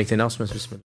 Inshallah. You want to make the announcements?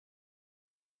 Bismillah.